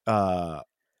 Uh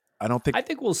I don't think. I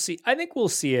think we'll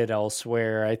see it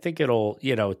elsewhere. I think it'll,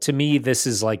 to me, this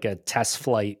is like a test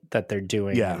flight that they're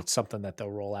doing, and Yeah. it's something that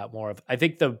they'll roll out more of. I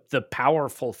think the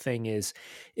powerful thing is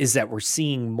that we're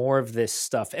seeing more of this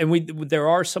stuff. And there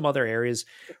are some other areas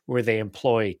where they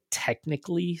employ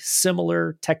technically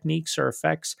similar techniques or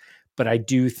effects, but I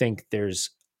do think there's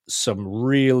some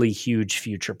really huge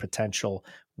future potential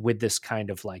with this kind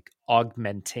of like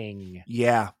augmenting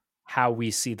Yeah. how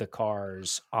we see the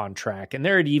cars on track. And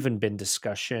there had even been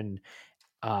discussion,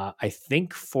 I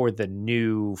think, for the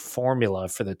new formula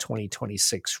for the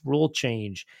 2026 rule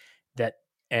change that,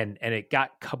 and it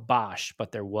got kiboshed,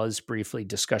 but there was briefly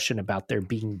discussion about there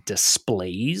being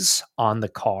displays on the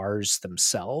cars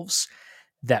themselves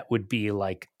that would be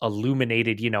like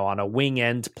illuminated, on a wing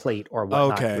end plate or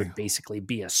whatnot. It Okay. would basically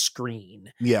be a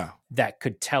screen Yeah. that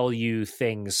could tell you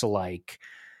things like,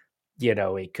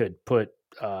 it could put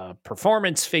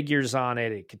performance figures on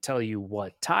it. It could tell you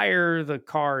what tire the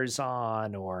car is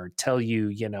on, or tell you,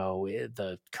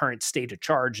 the current state of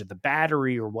charge of the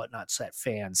battery or whatnot, so that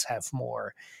fans have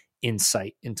more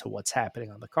insight into what's happening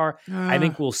on the car. I Uh,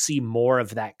 think we'll see more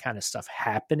of that kind of stuff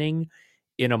happening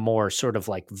in a more sort of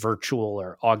like virtual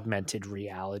or augmented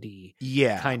reality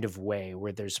yeah. kind of way,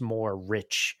 where there's more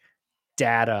rich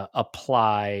data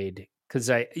applied, because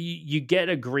you get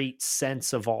a great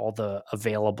sense of all the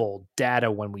available data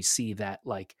when we see that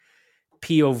like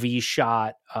POV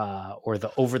shot, or the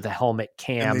over the helmet And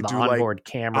cam, they the do like onboard on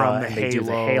camera, the and they do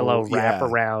the halo. halo Yeah.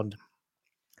 wraparound.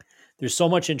 There's so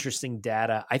much interesting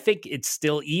data. I think it's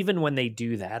still, even when they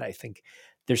do that, I think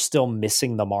they're still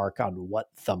missing the mark on what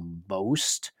the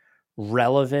most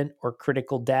relevant or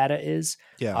critical data is.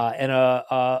 Yeah. And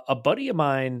a buddy of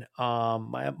mine,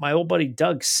 my old buddy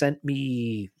Doug, sent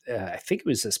me, I think it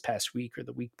was this past week or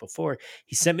the week before,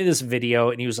 he sent me this video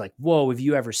and he was like, "Whoa, have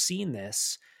you ever seen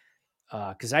this?"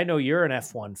 Because I know you're an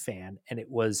F1 fan, and it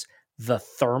was the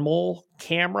thermal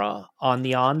camera on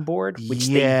the onboard, which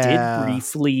they did Yeah.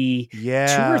 briefly 2 or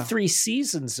Yeah. 3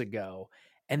 seasons ago,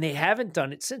 and they haven't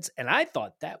done it since. And I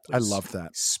thought that I was love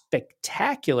that.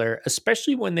 spectacular,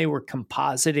 especially when they were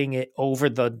compositing it over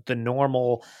the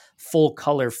normal full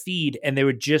color feed, and they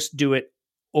would just do it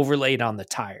overlaid on the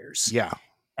tires. Yeah.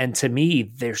 And to me,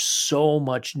 there's so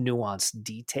much nuanced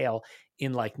detail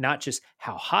in like not just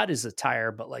how hot is the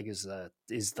tire, but like is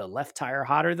the left tire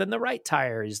hotter than the right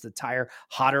tire? Is the tire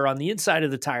hotter on the inside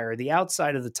of the tire or the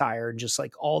outside of the tire? And just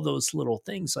like all those little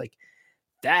things, like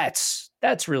that's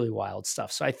really wild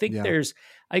stuff. So Yeah. I think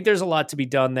there's a lot to be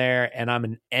done there, and I'm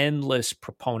an endless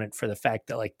proponent for the fact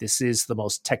that like this is the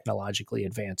most technologically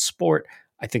advanced sport.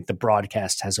 I think the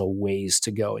broadcast has a ways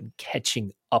to go in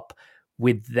catching up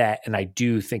with that, and I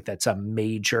do think that's a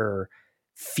major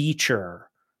feature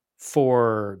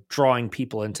for drawing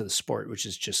people into the sport, which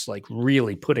is just like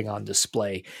really putting on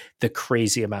display the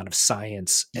crazy amount of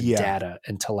science and Yeah. data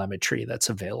and telemetry that's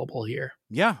available here.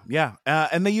 Yeah, yeah,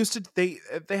 and they used to. They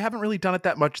haven't really done it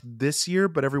that much this year,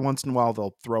 but every once in a while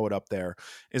they'll throw it up there.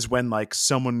 Is when like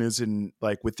someone is in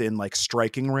like within like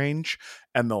striking range,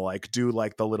 and they'll like do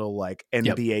like the little like Yep.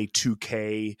 NBA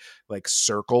 2K like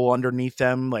circle underneath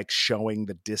them, like showing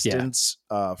the Yeah. distance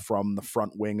from the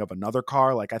front wing of another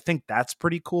car. Like I think that's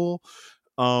pretty cool.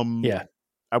 Yeah.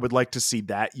 I would like to see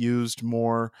that used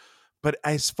more. But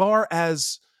as far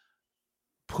as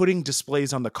putting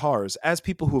displays on the cars, as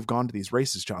people who have gone to these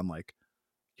races, John, like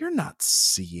you're not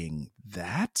seeing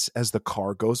that as the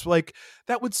car goes. Like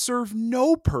that would serve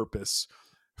no purpose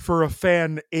for a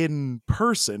fan in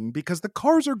person because the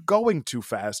cars are going too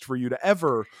fast for you to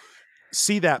ever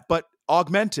see that. But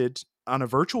augmented on a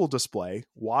virtual display,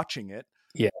 watching it,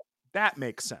 Yeah. that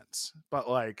makes sense. But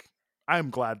like, I'm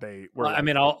glad they were Well, I like,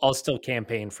 mean, I'll still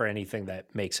campaign for anything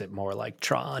that makes it more like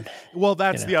Tron. well, You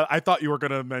that's know? the. I thought you were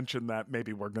going to mention that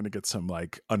maybe we're going to get some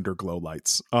like underglow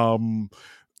lights.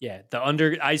 Yeah,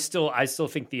 I still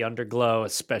think the underglow,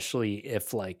 especially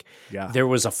if like Yeah. there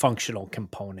was a functional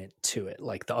component to it,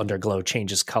 like the underglow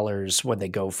changes colors when they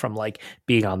go from like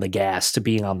being on the gas to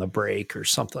being on the brake or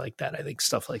something like that. I think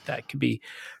stuff like that could be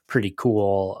pretty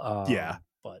cool. Yeah.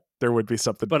 But There would be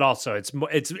something. but also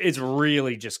it's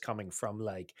really just coming from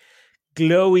like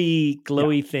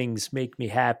glowy things make me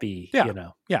happy. Yeah. You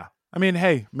know. Yeah. I mean,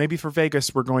 hey, maybe for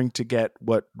Vegas, we're going to get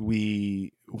what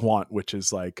we want, which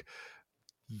is like,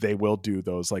 they will do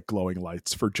those like glowing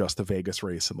lights for just the Vegas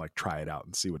race and like try it out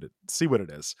and see what it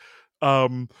is.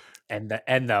 And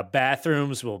the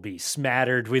bathrooms will be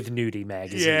smattered with nudie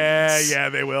magazines. Yeah,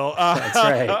 they will. That's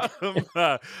right.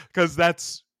 Because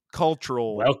that's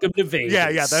cultural. Welcome to Vegas.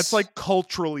 Yeah, that's like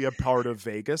culturally a part of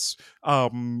Vegas.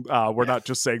 We're not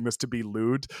just saying this to be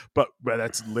lewd, but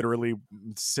that's literally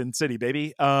Sin City,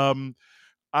 baby.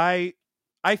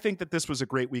 I think that this was a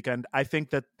great weekend. I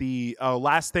think that the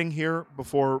last thing here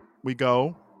before we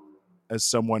go, as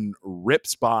someone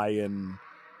rips by and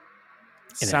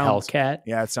in a Hellcat.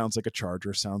 Yeah, it sounds like a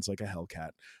Charger. Sounds like a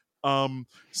Hellcat.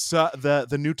 So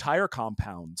the new tire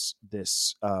compounds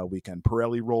this weekend,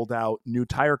 Pirelli rolled out new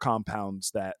tire compounds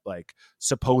that like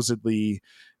supposedly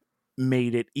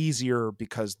made it easier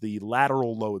because the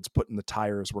lateral loads put in the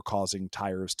tires were causing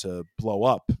tires to blow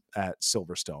up at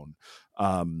Silverstone,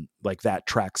 like that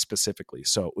track specifically.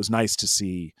 So it was nice to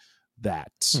see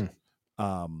that.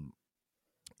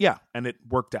 Yeah, and it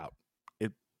worked out.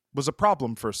 It was a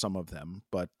problem for some of them,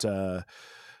 but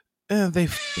they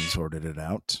sorted it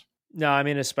out. No, I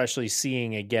mean, especially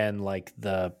seeing again, like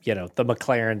the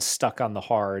McLaren stuck on the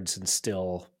hards and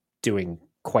still doing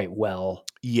quite well.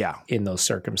 Yeah. In those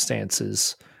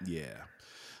circumstances. Yeah.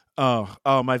 Oh,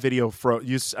 my video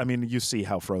you see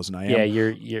how frozen I am. Yeah,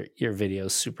 your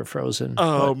video's super frozen.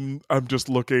 I'm just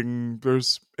looking.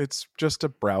 It's just a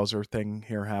browser thing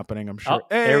here happening, I'm sure. Oh,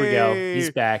 hey, there we go. He's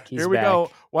back. Here we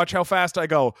go. Watch how fast I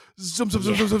go. Zoom, zoom,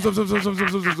 zoom, zoom, zoom, zoom, zoom, zoom, zoom,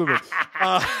 zoom, zoom.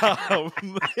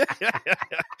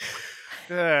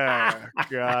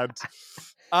 God.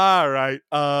 All right.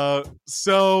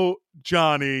 So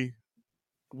Johnny,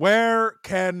 where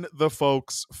can the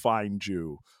folks find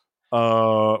you?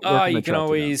 You can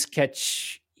always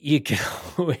catch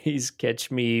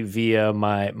me via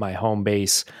my home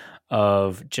base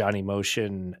of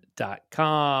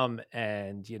johnnymotion.com,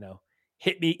 and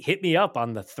hit me up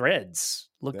on the threads.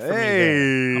 Look for me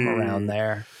there. I'm around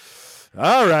there.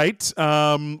 All right.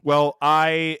 Well,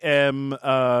 I am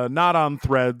not on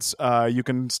Threads. You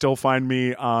can still find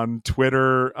me on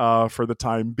Twitter for the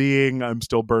time being. I'm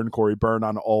still Burn Corey Burn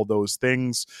on all those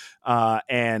things.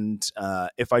 And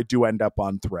if I do end up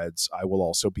on Threads, I will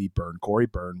also be Burn Corey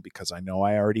Burn, because I know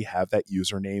I already have that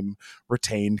username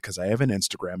retained because I have an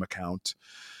Instagram account.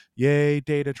 Yay,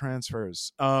 data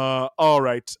transfers. All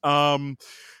right.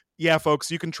 Yeah, folks,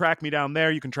 you can track me down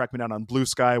there. You can track me down on Blue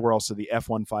Sky. We're also the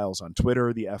F1 Files on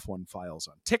Twitter, the F1 Files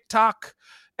on TikTok,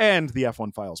 and the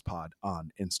F1 Files Pod on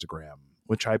Instagram,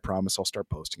 which I promise I'll start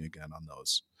posting again on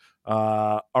those.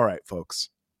 All right,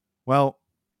 folks. Well,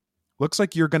 looks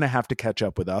like you're going to have to catch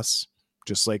up with us,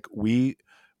 just like we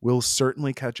will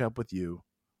certainly catch up with you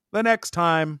the next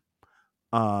time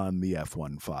on the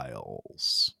F1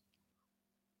 Files.